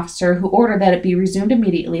commanding officer, who ordered that it be resumed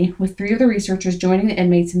immediately, with 3 of the researchers joining the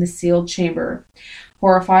inmates in the sealed chamber.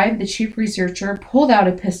 Horrified, the chief researcher pulled out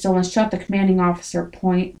a pistol and shot the commanding officer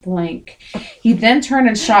point blank. He then turned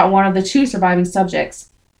and shot one of the 2 surviving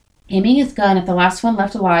subjects. Aiming his gun at the last one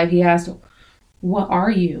left alive, he asked, "What are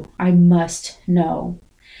you? I must know."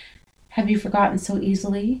 "Have you forgotten so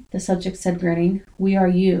easily?" the subject said, grinning. "We are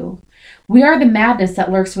you. We are the madness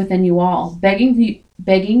that lurks within you all, begging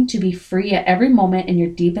to be free at every moment in your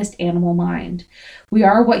deepest animal mind. We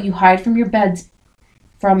are what you hide from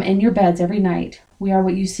in your beds every night. We are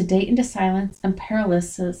what you sedate into silence and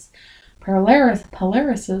paralysis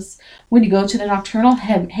when you go to the nocturnal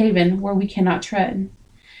haven where we cannot tread."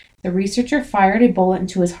 The researcher fired a bullet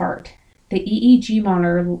into his heart. The EEG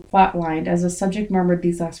monitor flatlined as the subject murmured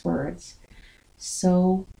these last words.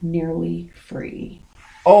 "So nearly free."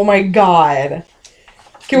 Oh my god.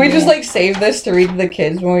 Can we just like save this to read to the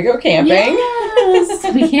kids when we go camping?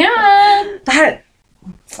 Yes, we can. That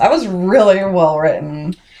was really well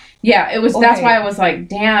written. Yeah, it was. Okay. That's why I was like,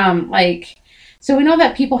 damn. Like, so we know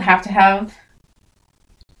that people have to have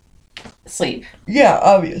sleep. Yeah,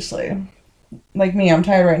 obviously. Like me, I'm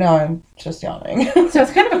tired right now. I'm just yawning. So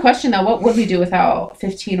it's kind of a question, though. What would we do without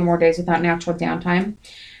 15 or more days without natural downtime?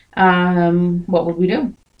 What would we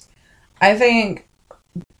do? I think,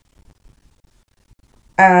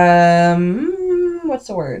 what's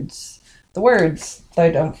the words? The words that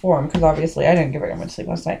I don't form, because obviously I didn't get very much sleep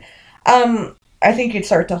last night. I think you'd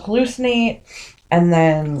start to hallucinate, and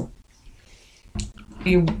then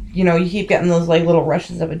you keep getting those like little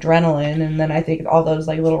rushes of adrenaline, and then I think all those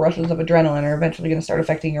like little rushes of adrenaline are eventually going to start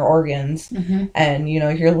affecting your organs, and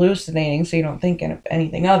you're hallucinating, so you don't think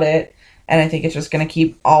anything of it, and I think it's just going to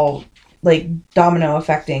keep all like domino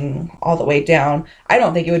affecting all the way down. I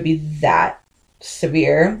don't think it would be that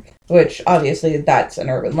severe, which obviously that's an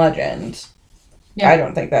urban legend. Yeah. I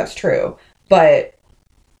don't think that's true, but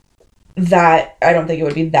I don't think it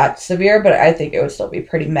would be that severe, but I think it would still be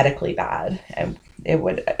pretty medically bad, and it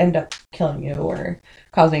would end up killing you or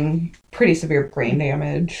causing pretty severe brain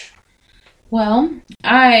damage. Well,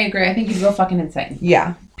 I agree. I think you'd go fucking insane.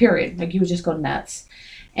 Yeah. Period. Like, you would just go nuts.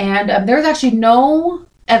 And there's actually no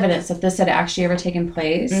evidence that this had actually ever taken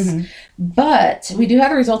place. But we do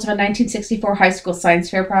have the results of a 1964 high school science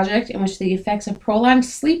fair project in which the effects of prolonged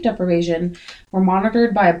sleep deprivation were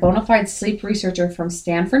monitored by a bona fide sleep researcher from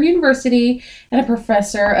Stanford University and a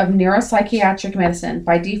professor of neuropsychiatric medicine.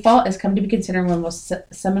 By default, it's come to be considered one of the most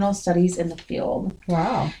seminal studies in the field.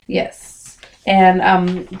 Wow. Yes.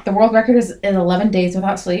 And the world record is in 11 days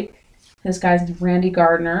without sleep. This guy's Randy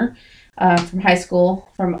Gardner.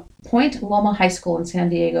 From Point Loma High School in San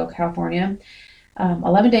Diego, California.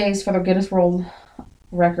 11 days for the Guinness World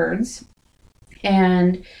Records.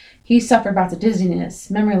 And he suffered bouts of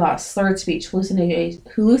dizziness, memory loss, slurred speech, hallucinations.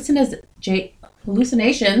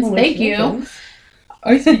 Thank you.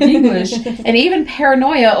 I speak English. And even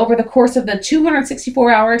paranoia over the course of the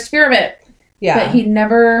 264-hour experiment. Yeah. But he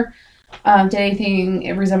never did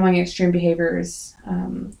anything resembling extreme behaviors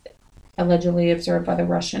allegedly observed by the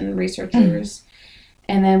Russian researchers.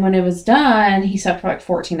 And then when it was done, he slept for like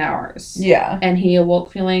 14 hours. Yeah. And he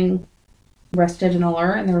awoke feeling rested and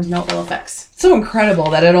alert, and there was no ill effects. It's so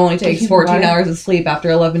incredible that it only takes 14 hours of sleep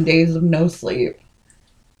after 11 days of no sleep.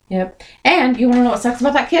 Yep. And you want to know what sucks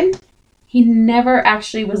about that kid? He never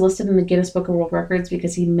actually was listed in the Guinness Book of World Records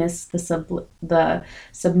because he missed the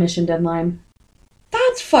submission deadline.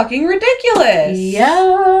 That's fucking ridiculous.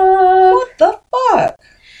 Yeah. What the fuck?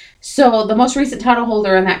 So the most recent title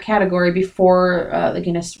holder in that category before the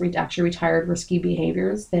Guinness actually retired risky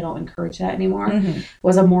behaviors, they don't encourage that anymore,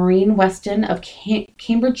 was a Maureen Weston of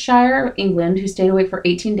Cambridgeshire, England, who stayed awake for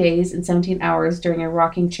 18 days and 17 hours during a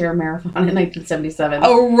rocking chair marathon in 1977.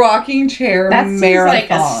 A rocking chair marathon. That seems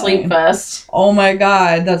like a sleep vest. Oh my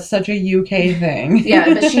god, that's such a UK thing. Yeah,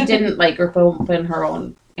 but she didn't like rip open her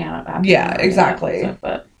own abdomen. Yeah, exactly.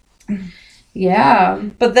 But yeah.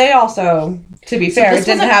 But they also, to be fair,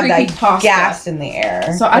 didn't have that gas in the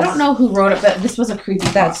air. So I don't know who wrote it, but this was a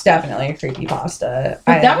creepypasta. That's definitely a creepypasta.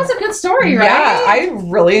 But that was a good story, right? Yeah, I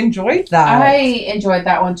really enjoyed that. I enjoyed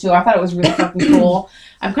that one too. I thought it was really fucking cool.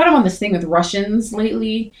 I'm kind of on this thing with Russians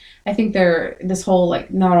lately. I think they're this whole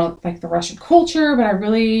not like the Russian culture, but I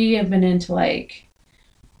really have been into like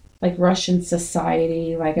Russian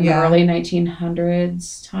society, like in the early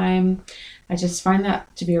 1900s time. I just find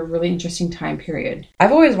that to be a really interesting time period.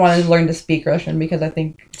 I've always wanted to learn to speak Russian because I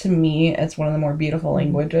think, to me, it's one of the more beautiful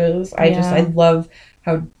languages. I love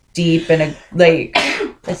how deep and,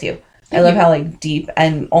 bless you. I love how, deep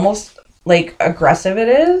and almost like aggressive it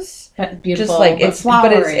is. But beautiful. Just like but it's,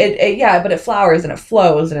 flowery. but but it flowers and it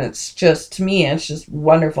flows, and it's just, to me, it's just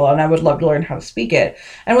wonderful, and I would love to learn how to speak it.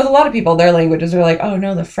 And with a lot of people, their languages are like, oh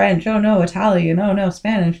no, the French, oh no, Italian, oh no,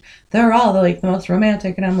 Spanish. They're all like the most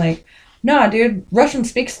romantic, and I'm like, nah, dude, Russian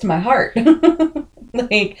speaks to my heart.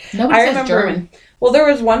 Like, Nobody I says remember. German. Well, there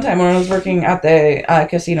was one time when I was working at the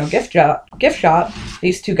casino gift shop.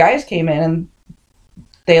 These two guys came in, and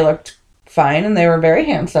they looked fine, and they were very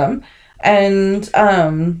handsome, and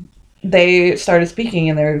they started speaking,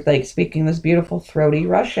 and they're like speaking this beautiful throaty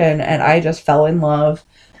Russian, and I just fell in love,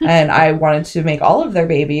 and I wanted to make all of their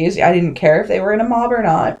babies. I didn't care if they were in a mob or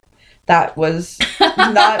not. That was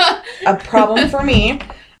not a problem for me.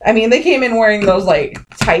 I mean, they came in wearing those like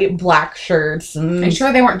tight black shirts, and Are you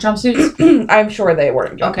sure they weren't jumpsuits? I'm sure they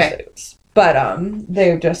weren't jumpsuits. Okay. But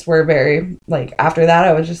they just were very, like, after that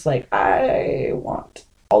I was just like, I want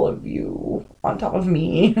all of you on top of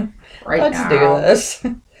me. Right Let's now. do this.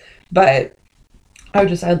 But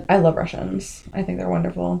I love Russians. I think they're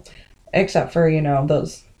wonderful. Except for,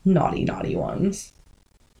 those naughty ones.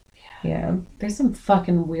 Yeah. There's some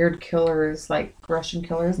fucking weird killers, like Russian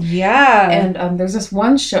killers. Yeah. And there's this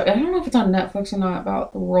one show, I don't know if it's on Netflix or not,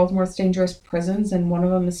 about the world's most dangerous prisons, and one of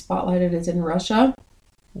them is spotlighted as in Russia.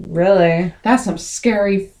 Really? That's some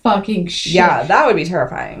scary fucking shit. Yeah, that would be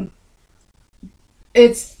terrifying.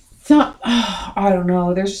 It's not, I don't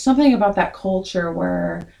know. There's something about that culture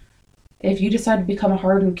where if you decide to become a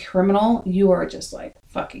hardened criminal, you are just like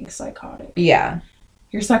fucking psychotic. Yeah.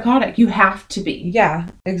 You're psychotic. You have to be. Yeah,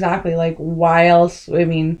 exactly. Like, why else? I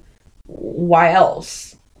mean, why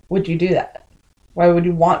else would you do that? Why would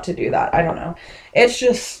you want to do that? I don't know. It's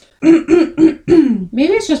just...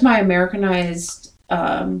 Maybe it's just my Americanized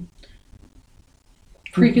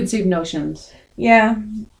preconceived notions. Yeah,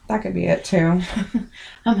 that could be it too.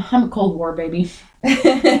 I'm a Cold War baby.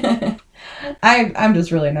 I'm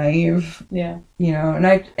just really naive, Yeah.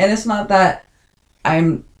 and it's not that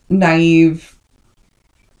I'm naive.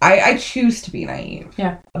 I choose to be naive.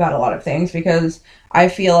 Yeah. About a lot of things, because I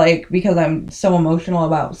feel like, because I'm so emotional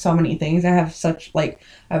about so many things, I have such, like,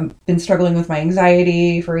 I've been struggling with my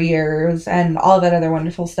anxiety for years and all that other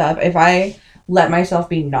wonderful stuff. If I let myself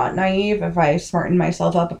be not naive, if I smarten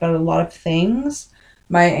myself up about a lot of things,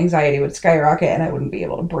 my anxiety would skyrocket and I wouldn't be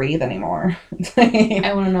able to breathe anymore.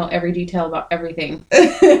 I want to know every detail about everything.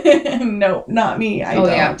 No, not me. I don't.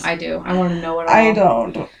 Yeah, I do. I want to know it all. I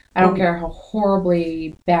don't. I don't care how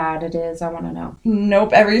horribly bad it is. I want to know.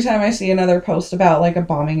 Nope. Every time I see another post about, like, a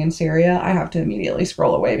bombing in Syria, I have to immediately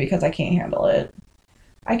scroll away because I can't handle it.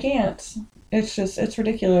 I can't. It's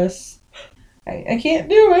ridiculous. I can't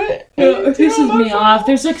do it. It pisses me off.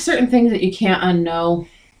 There's like certain things that you can't unknow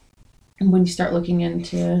when you start looking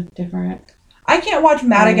into different. I can't watch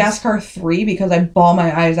Madagascar 3 because I bawl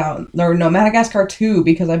my eyes out. Or no, Madagascar 2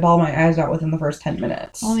 because I bawl my eyes out within the first 10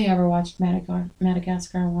 minutes. I only ever watched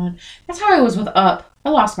Madagascar 1. That's how I was with Up.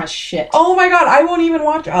 I lost my shit. Oh my god, I won't even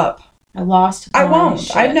watch Up. I lost I my won't.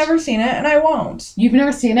 shit. I've never seen it, and I won't. You've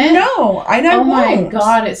never seen it? No, I Oh won't. my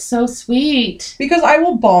god, it's so sweet. Because I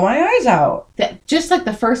will bawl my eyes out. Just like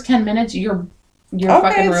the first 10 minutes, you're Okay,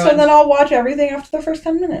 fucking ruined. so then I'll watch everything after the first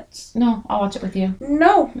 10 minutes. No, I'll watch it with you.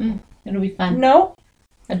 No. It'll be fun. No.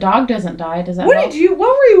 A dog doesn't die. Does that What help?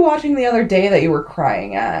 were you watching the other day that you were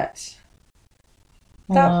crying at?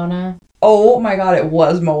 Moana. Oh my god, it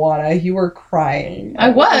was Moana. You were crying. I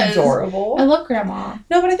was. Adorable. I love Grandma.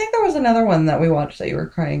 No, but I think there was another one that we watched that you were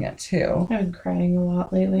crying at too. I've been crying a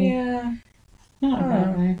lot lately. Yeah. Not in a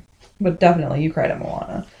bad way. But definitely you cried at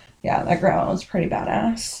Moana. Yeah, that grandma was pretty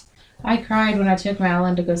badass. I cried when I took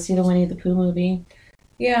Madeline to go see the Winnie the Pooh movie.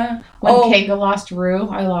 Yeah. When Kanga lost Rue,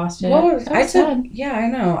 I lost it. What was That was sad. Yeah, I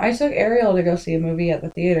know. I took Ariel to go see a movie at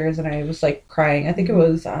the theaters and I was like crying. I think it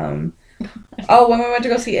was when we went to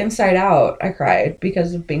go see Inside Out, I cried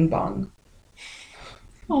because of Bing Bong.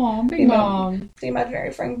 Aw, Bing Bong. The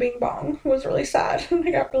imaginary friend Bing Bong was really sad and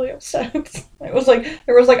I got really upset. It was like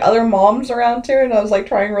there was like other moms around too and I was like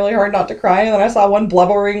trying really hard not to cry and then I saw one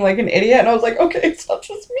blubbering like an idiot and I was like, okay, it's not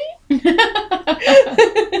just me.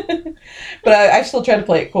 But I still tried to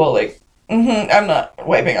play it cool, like, I'm not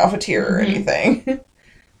wiping off a tear or anything.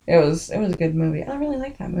 It was a good movie. I really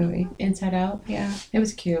liked that movie. Inside Out. Yeah. It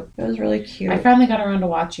was cute. It was really cute. I finally got around to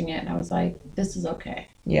watching it and I was like, this is okay.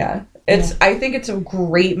 Yeah. I think it's a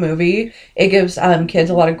great movie. It gives kids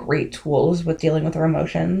a lot of great tools with dealing with their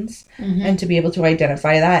emotions and to be able to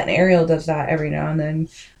identify that. And Ariel does that every now and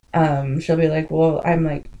then. She'll be like, well, I'm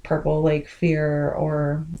like purple, like fear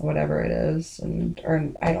or whatever it is.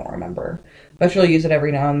 Or I don't remember. But she'll use it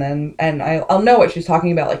every now and then. And I'll know what she's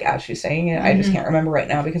talking about, like, as she's saying it. I just can't remember right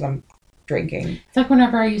now because I'm drinking. It's like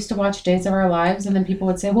whenever I used to watch Days of Our Lives, and then people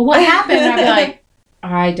would say, "Well, what happened?" And I'd be like,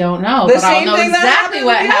 I don't know, The but I'll same know thing exactly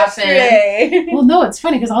what yesterday. happened. Well, no, it's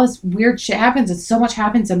funny because all this weird shit happens, and so much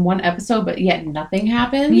happens in one episode, but yet nothing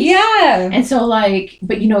happens. Yeah. And so, like,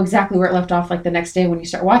 but you know exactly where it left off, like, the next day when you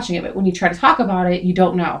start watching it, but when you try to talk about it, you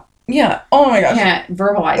don't know. Yeah. Oh my gosh. You can't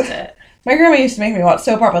verbalize it. My grandma used to make me watch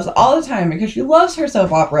soap operas all the time because she loves her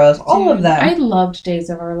soap operas, all of them. I loved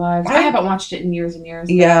Days of Our Lives. I haven't watched it in years and years.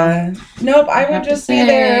 Yeah. Nope, I would just be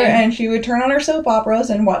there, say. and she would turn on her soap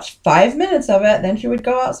operas and watch 5 minutes of it. Then she would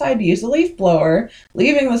go outside to use the leaf blower,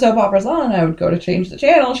 leaving the soap operas on. I would go to change the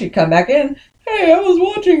channel. She'd come back in. Hey, I was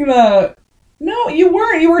watching that. No, you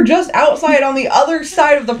weren't. You were just outside on the other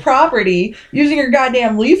side of the property using your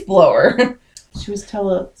goddamn leaf blower. She was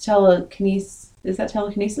telekinesis. Is that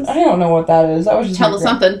telekinesis? I don't know what that is. That was just Tell us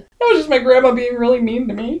something. That was just my grandma being really mean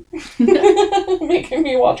to me. Making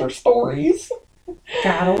me watch her stories.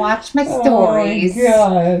 Gotta watch my stories. Oh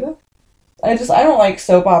my God. I don't like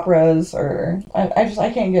soap operas, or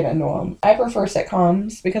I can't get into them. I prefer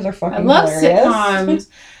sitcoms because they're fucking hilarious. I love sitcoms.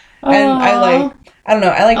 And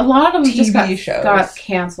I like a lot of them TV just shows. got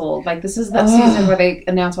canceled. Like, this is that season where they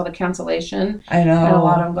announce all the cancellation. I know. And a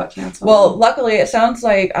lot of them got canceled. Well, luckily it sounds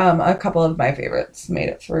like a couple of my favorites made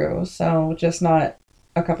it through, so just not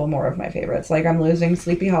a couple more of my favorites. Like, I'm losing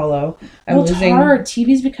Sleepy Hollow. It's hard.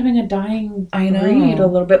 TV's becoming a dying breed a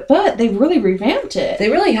little bit, but they really revamped it.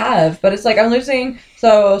 They really have, but it's like I'm losing.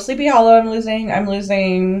 So Sleepy Hollow, I'm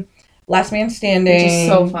losing Last Man Standing. Which is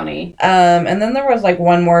so funny. And then there was like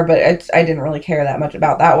one more, but I didn't really care that much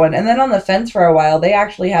about that one. And then on the fence for a while, they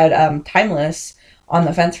actually had Timeless on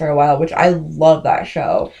the fence for a while, which I love that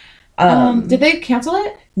show. Did they cancel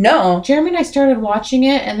it? No. Jeremy and I started watching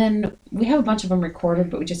it, and then we have a bunch of them recorded,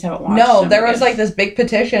 but we just haven't watched them. No, there was like this big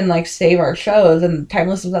petition, like, save our shows, and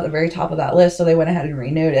Timeless was at the very top of that list, so they went ahead and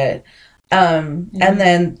renewed it. And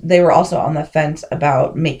then they were also on the fence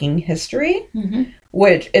about Making History,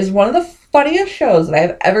 which is one of the funniest shows that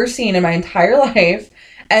I've ever seen in my entire life.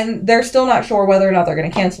 And they're still not sure whether or not they're going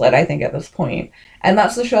to cancel it, I think, at this point. And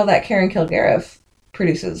that's the show that Karen Kilgariff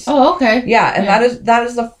produces. Oh, okay. Yeah, and that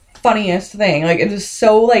is the funniest thing. Like, it is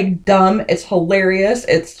so, like, dumb. It's hilarious.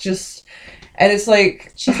 It's just... And it's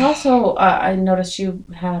like... She's also... I noticed she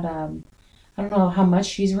had... I don't know how much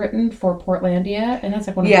she's written for Portlandia, and that's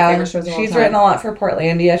like one of my favorite shows of all time. She's written a lot for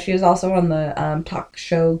Portlandia. She is also on the talk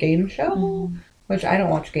show Game Show, which I don't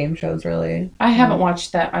watch game shows, really. I haven't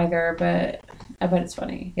watched that either, but I bet it's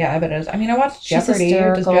funny. Yeah, I bet it is. I mean, I watched Jeopardy.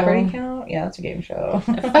 Does Jeopardy count? Yeah, it's a game show.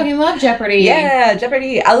 I fucking love Jeopardy. Yeah,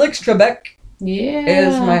 Jeopardy. Alex Trebek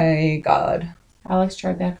is my god. Alex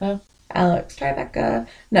Tribeca.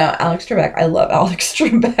 No, Alex Trebek. I love Alex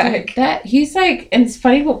Trebek. That he's like, and it's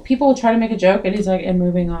funny, people will try to make a joke, and he's like, and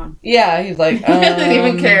moving on. Yeah, he's like, doesn't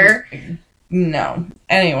even care. No.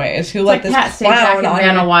 Anyways, who it's let like this Pat clown Sajak and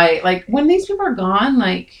Vanna White? Like, when these people are gone,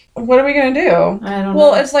 like, what are we gonna do? I don't know.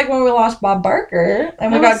 Well, it's like when we lost Bob Barker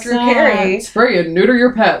and we got Drew Carey. Spray and neuter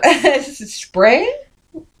your pets. Spray?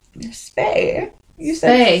 Spay. You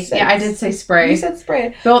said spay. Yeah, I did say spray. You said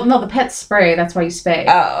spray. Well, no, the pet's spray. That's why you spay.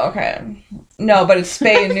 Oh, okay. No, but it's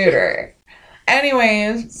spay and neuter.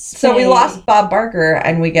 Anyways, so we lost Bob Barker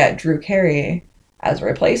and we get Drew Carey as a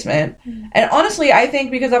replacement. And honestly, I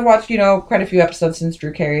think because I've watched, quite a few episodes since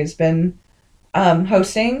Drew Carey's been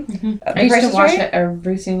hosting. I used to watch it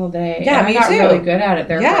every single day. Yeah, I got really good at it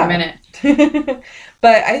there for a minute.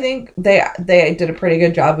 But I think they did a pretty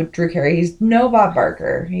good job with Drew Carey. He's no Bob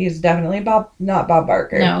Barker. He's definitely not Bob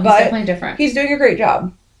Barker. No, he's but definitely different. He's doing a great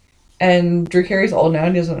job. And Drew Carey's old now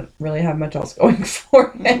and doesn't really have much else going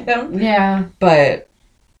for him. Yeah. But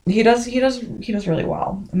he does really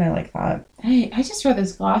well, and I like that. Hey, I just read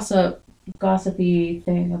this gossipy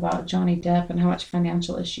thing about Johnny Depp and how much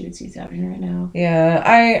financial issues he's having right now.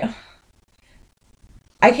 Yeah,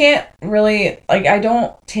 I can't really, like, I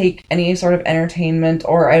don't take any sort of entertainment,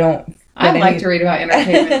 or I don't... I like to read about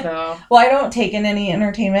entertainment, though. Well, I don't take in any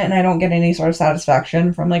entertainment, and I don't get any sort of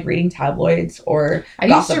satisfaction from, like, reading tabloids or I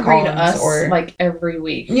used to read Us, like, every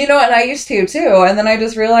week. And I used to, too. And then I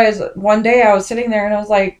just realized one day I was sitting there and I was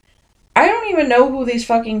like, I don't even know who these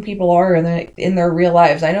fucking people are in their real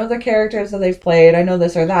lives. I know the characters that they've played. I know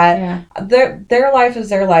this or that. Yeah. Their life is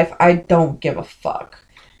their life. I don't give a fuck.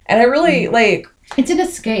 And I really, like... It's an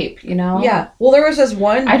escape, Yeah. Well, there was this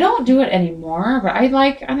one... I don't do it anymore, but I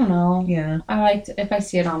don't know. Yeah. I like if I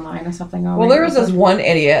see it online or something. Well, there was this one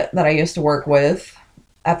idiot that I used to work with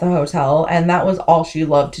at the hotel, and that was all she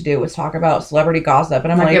loved to do was talk about celebrity gossip.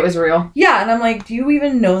 And I'm like... it was real? Yeah, and I'm like, do you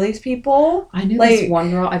even know these people? I knew this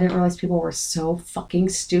one girl. I didn't realize people were so fucking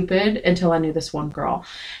stupid until I knew this one girl.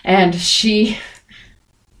 And she...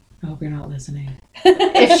 I hope you're not listening.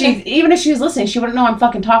 Even if she was listening, she wouldn't know I'm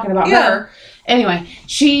fucking talking about her. Anyway,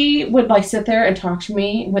 she would like sit there and talk to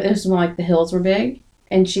me. It was when like the hills were big,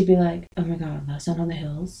 and she'd be like, "Oh my god, last night on the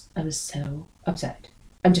hills, I was so upset.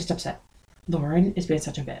 I'm just upset. Lauren is being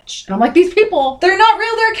such a bitch." And I'm like, these people, they're not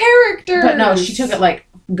real, they're characters. But no, she took it like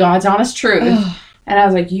God's honest truth. And I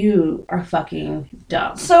was like, you are fucking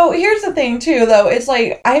dumb. So here's the thing, too, though. It's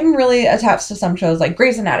like, I'm really attached to some shows like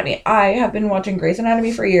Grey's Anatomy. I have been watching Grey's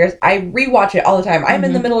Anatomy for years. I rewatch it all the time. I'm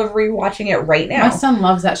in the middle of rewatching it right now. My son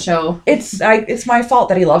loves that show. It's my fault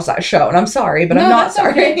that he loves that show, and I'm sorry, but I'm not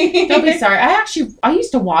sorry. Okay. Don't be sorry. I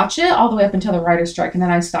used to watch it all the way up until the writer's strike, and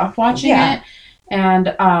then I stopped watching it. And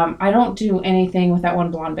I don't do anything with that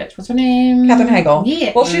one blonde bitch. What's her name? Katherine Heigl.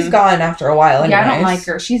 Yeah. Well, she's gone after a while anyways. Yeah, I don't like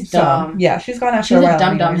her. She's dumb. So, yeah, she's gone after a while. She's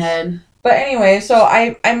a dumb head. But anyway, so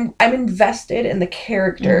I'm invested in the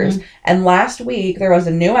characters. Mm-hmm. And last week, there was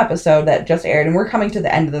a new episode that just aired. And we're coming to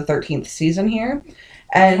the end of the 13th season here.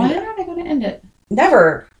 And why are they going to end it?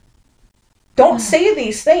 Never. Don't say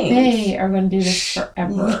these things. They are going to do this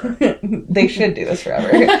forever. They should do this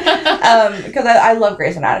forever. Because I love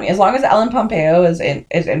Grey's Anatomy. As long as Ellen Pompeo is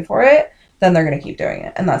in for it, then they're going to keep doing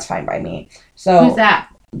it. And that's fine by me. So who's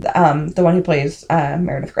that? The one who plays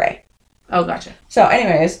Meredith Grey. Oh, gotcha. So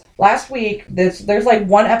anyways, last week, there's like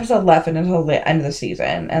one episode left until the end of the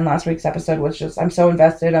season. And last week's episode was just, I'm so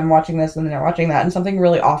invested. I'm watching this and then I'm watching that. And something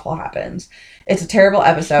really awful happens. It's a terrible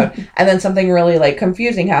episode. And then something really like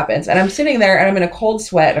confusing happens. And I'm sitting there and I'm in a cold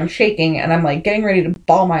sweat. I'm shaking and I'm like getting ready to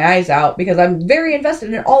bawl my eyes out because I'm very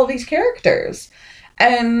invested in all of these characters.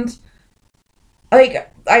 And like,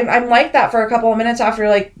 I'm like that for a couple of minutes after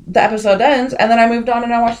like the episode ends. And then I moved on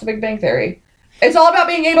and I watched The Big Bang Theory. It's all about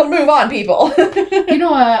being able to move on, people. You know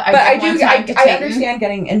what? I understand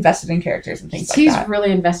getting invested in characters and things like that. He's really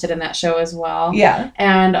invested in that show as well. Yeah.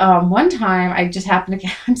 And one time, I just happened to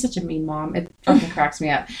get... I'm such a mean mom. It fucking cracks me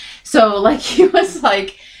up. So, like, he was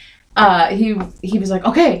like... He was like,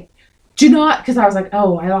 okay, do not... Because I was like,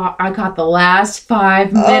 oh, I got the last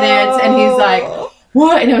 5 minutes. Oh. And he's like...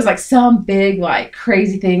 What? And it was like some big, like,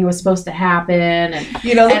 crazy thing was supposed to happen. And,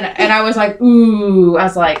 you know... And I was like, ooh. I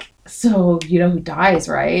was like... So, you know who dies,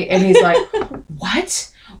 right? And he's like,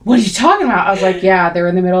 what? What are you talking about? I was like, yeah, they're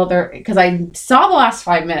in the middle of their... Because I saw the last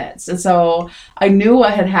 5 minutes. And so I knew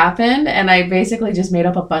what had happened. And I basically just made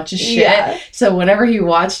up a bunch of shit. Yeah. So whenever he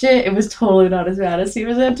watched it, it was totally not as bad as he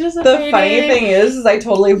was anticipating. The funny thing is I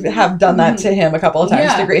totally have done that to him a couple of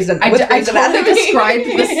times to Grey's Anatomy. I totally described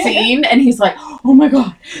the scene. And he's like, oh my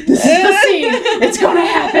God, this is the scene. It's going to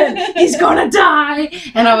happen. He's going to die.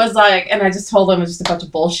 And I was like... And I just told him it was just a bunch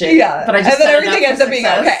of bullshit. Yeah. But I just and then everything ends up being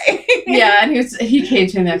okay. Yeah. And he came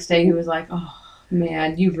to me the next day. He was like, oh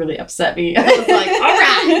man, you really upset me. I was like, all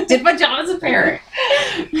right, did my job as a parent.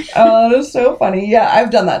 Oh, that was so funny. Yeah,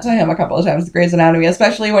 I've done that to him a couple of times with Grey's Anatomy,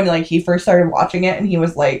 especially when like he first started watching it and he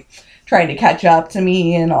was like trying to catch up to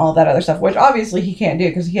me and all that other stuff, which obviously he can't do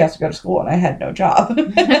because he has to go to school and I had no job.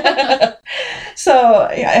 So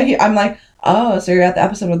yeah, I'm like, oh, so you're at the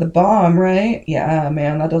episode with the bomb, right? Yeah,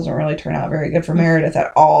 man, that doesn't really turn out very good for Meredith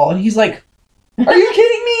at all. And he's like, are you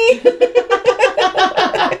kidding me?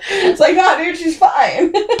 It's like, no, dude, she's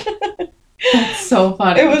fine. That's so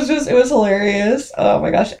funny. It was hilarious. Oh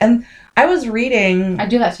my gosh. And I was reading... I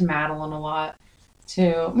do that to Madeline a lot,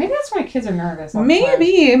 too. Maybe that's why kids are nervous.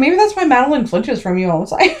 Maybe that's why Madeline flinches from you all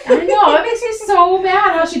the time. I know. It makes me so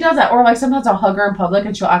mad how she does that. Or, like, sometimes I'll hug her in public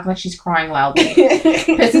and she'll act like she's crying loudly.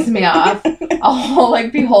 Pisses me off. I'll,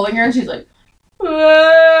 like, be holding her and she's like...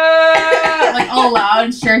 like all loud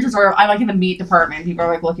and staring towards where I'm like in the meat department. People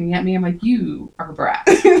are like looking at me. I'm like, you are a brat.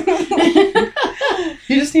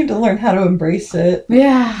 You just need to learn how to embrace it.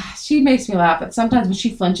 Yeah, she makes me laugh, but sometimes when she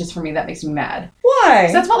flinches for me, that makes me mad. Why?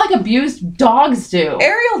 'Cause that's what like abused dogs do.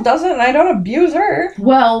 Ariel doesn't, and I don't abuse her.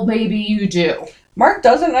 Well, maybe you do. Mark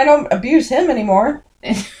doesn't, and I don't abuse him anymore.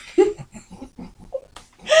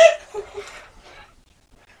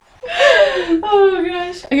 Oh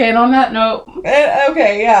gosh. Okay, and on that note.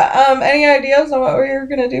 Okay, yeah. Any ideas on what we're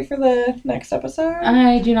gonna do for the next episode?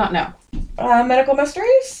 I do not know. Medical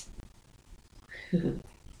mysteries?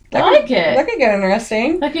 I like it. That could get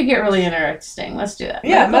interesting. That could get really interesting. Let's do that.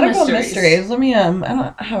 Yeah, medical mysteries. Let me, I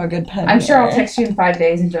don't have a good pen. I'm sure I'll text you in 5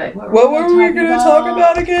 days and be like, what were we gonna talk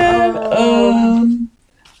about again?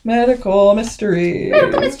 Medical mysteries.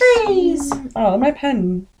 Medical mysteries! Oh, my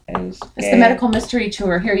pen. It's the medical mystery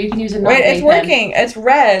tour. Here, you can use it. Wait, it's working. It's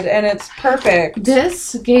red and it's perfect.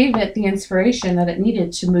 This gave it the inspiration that it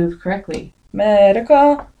needed to move correctly.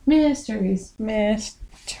 Medical mysteries. Mysteries.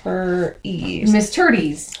 Miss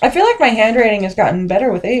Turdies. I feel like my handwriting has gotten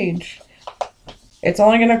better with age. it's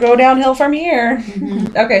only going to go downhill from here.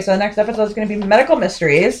 Mm-hmm. Okay, so the next episode is going to be Medical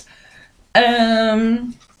Mysteries.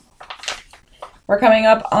 We're coming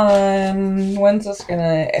up on, when's this going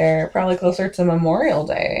to air? Probably closer to Memorial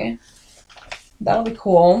Day. That'll be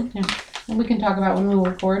cool. Yeah. And we can talk about when we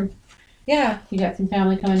record. Yeah. You got some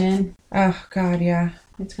family coming in. Oh, God, yeah.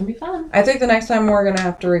 It's going to be fun. I think the next time we're going to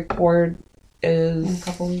have to record In a is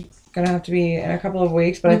couple weeks. going to have to be in a couple of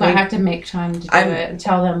weeks. But We I might think, have to make time to do it and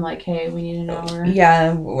tell them, like, hey, we need an hour.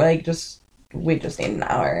 yeah, like, we just need an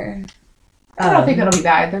hour. I don't think that'll be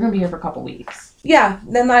bad. They're going to be here for a couple weeks. Yeah,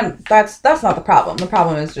 then that's not the problem. The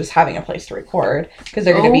problem is just having a place to record because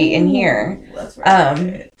they're going to be in here. That's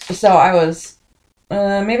right. So I was,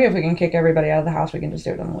 maybe if we can kick everybody out of the house, we can just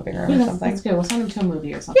do it in the living room or something. That's good. We'll send them to a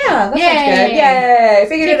movie or something. Yeah, that Yay! sounds good. Yay!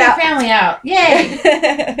 Figured Take it out. your family out. Yay!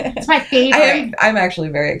 It's my favorite. I'm actually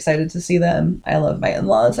very excited to see them. I love my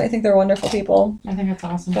in-laws. I think they're wonderful people. I think that's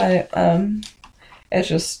awesome. But it's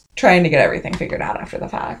just trying to get everything figured out after the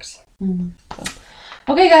fact. Mm-hmm.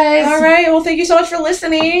 Okay, guys. All right. Well, thank you so much for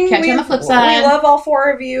listening. Catch you on the flip side. We love all 4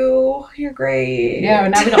 of you. You're great. Yeah,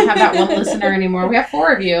 now we don't have that one listener anymore. We have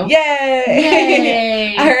 4 of you. Yay!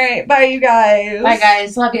 Yay! All right. Bye, you guys. Bye,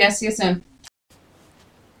 guys. Love you. See you soon.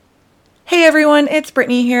 Hey everyone, it's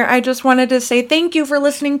Brittany here. I just wanted to say thank you for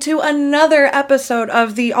listening to another episode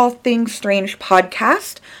of the All Things Strange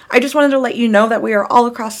podcast. I just wanted to let you know that we are all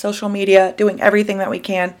across social media doing everything that we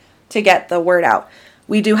can to get the word out.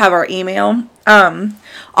 We do have our email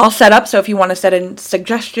all set up, so if you want to set in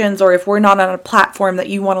suggestions or if we're not on a platform that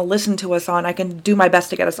you want to listen to us on, I can do my best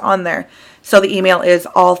to get us on there. So the email is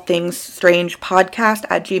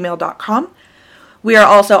allthingsstrangepodcast@gmail.com. We are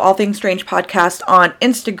also All Things Strange Podcast on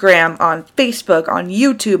Instagram, on Facebook, on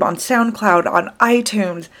YouTube, on SoundCloud, on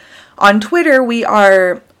iTunes. On Twitter, we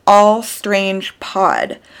are All Strange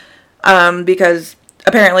Pod, because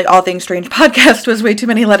apparently All Things Strange Podcast was way too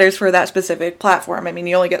many letters for that specific platform. I mean,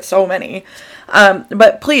 you only get so many.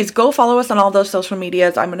 But please go follow us on all those social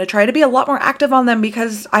medias. I'm going to try to be a lot more active on them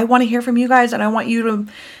because I want to hear from you guys and I want you to,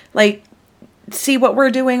 like, see what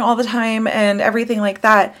we're doing all the time and everything like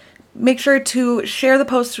that. Make sure to share the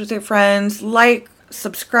posts with your friends, like,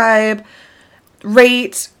 subscribe,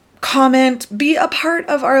 rate, comment, be a part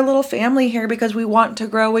of our little family here because we want to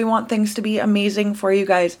grow. We want things to be amazing for you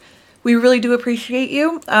guys. We really do appreciate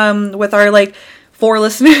you. With our 4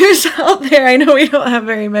 listeners out there. I know we don't have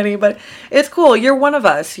very many, but it's cool. You're one of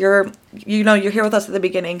us. You're here with us at the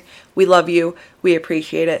beginning. We love you. We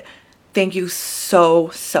appreciate it. Thank you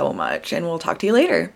so, so much, and we'll talk to you later.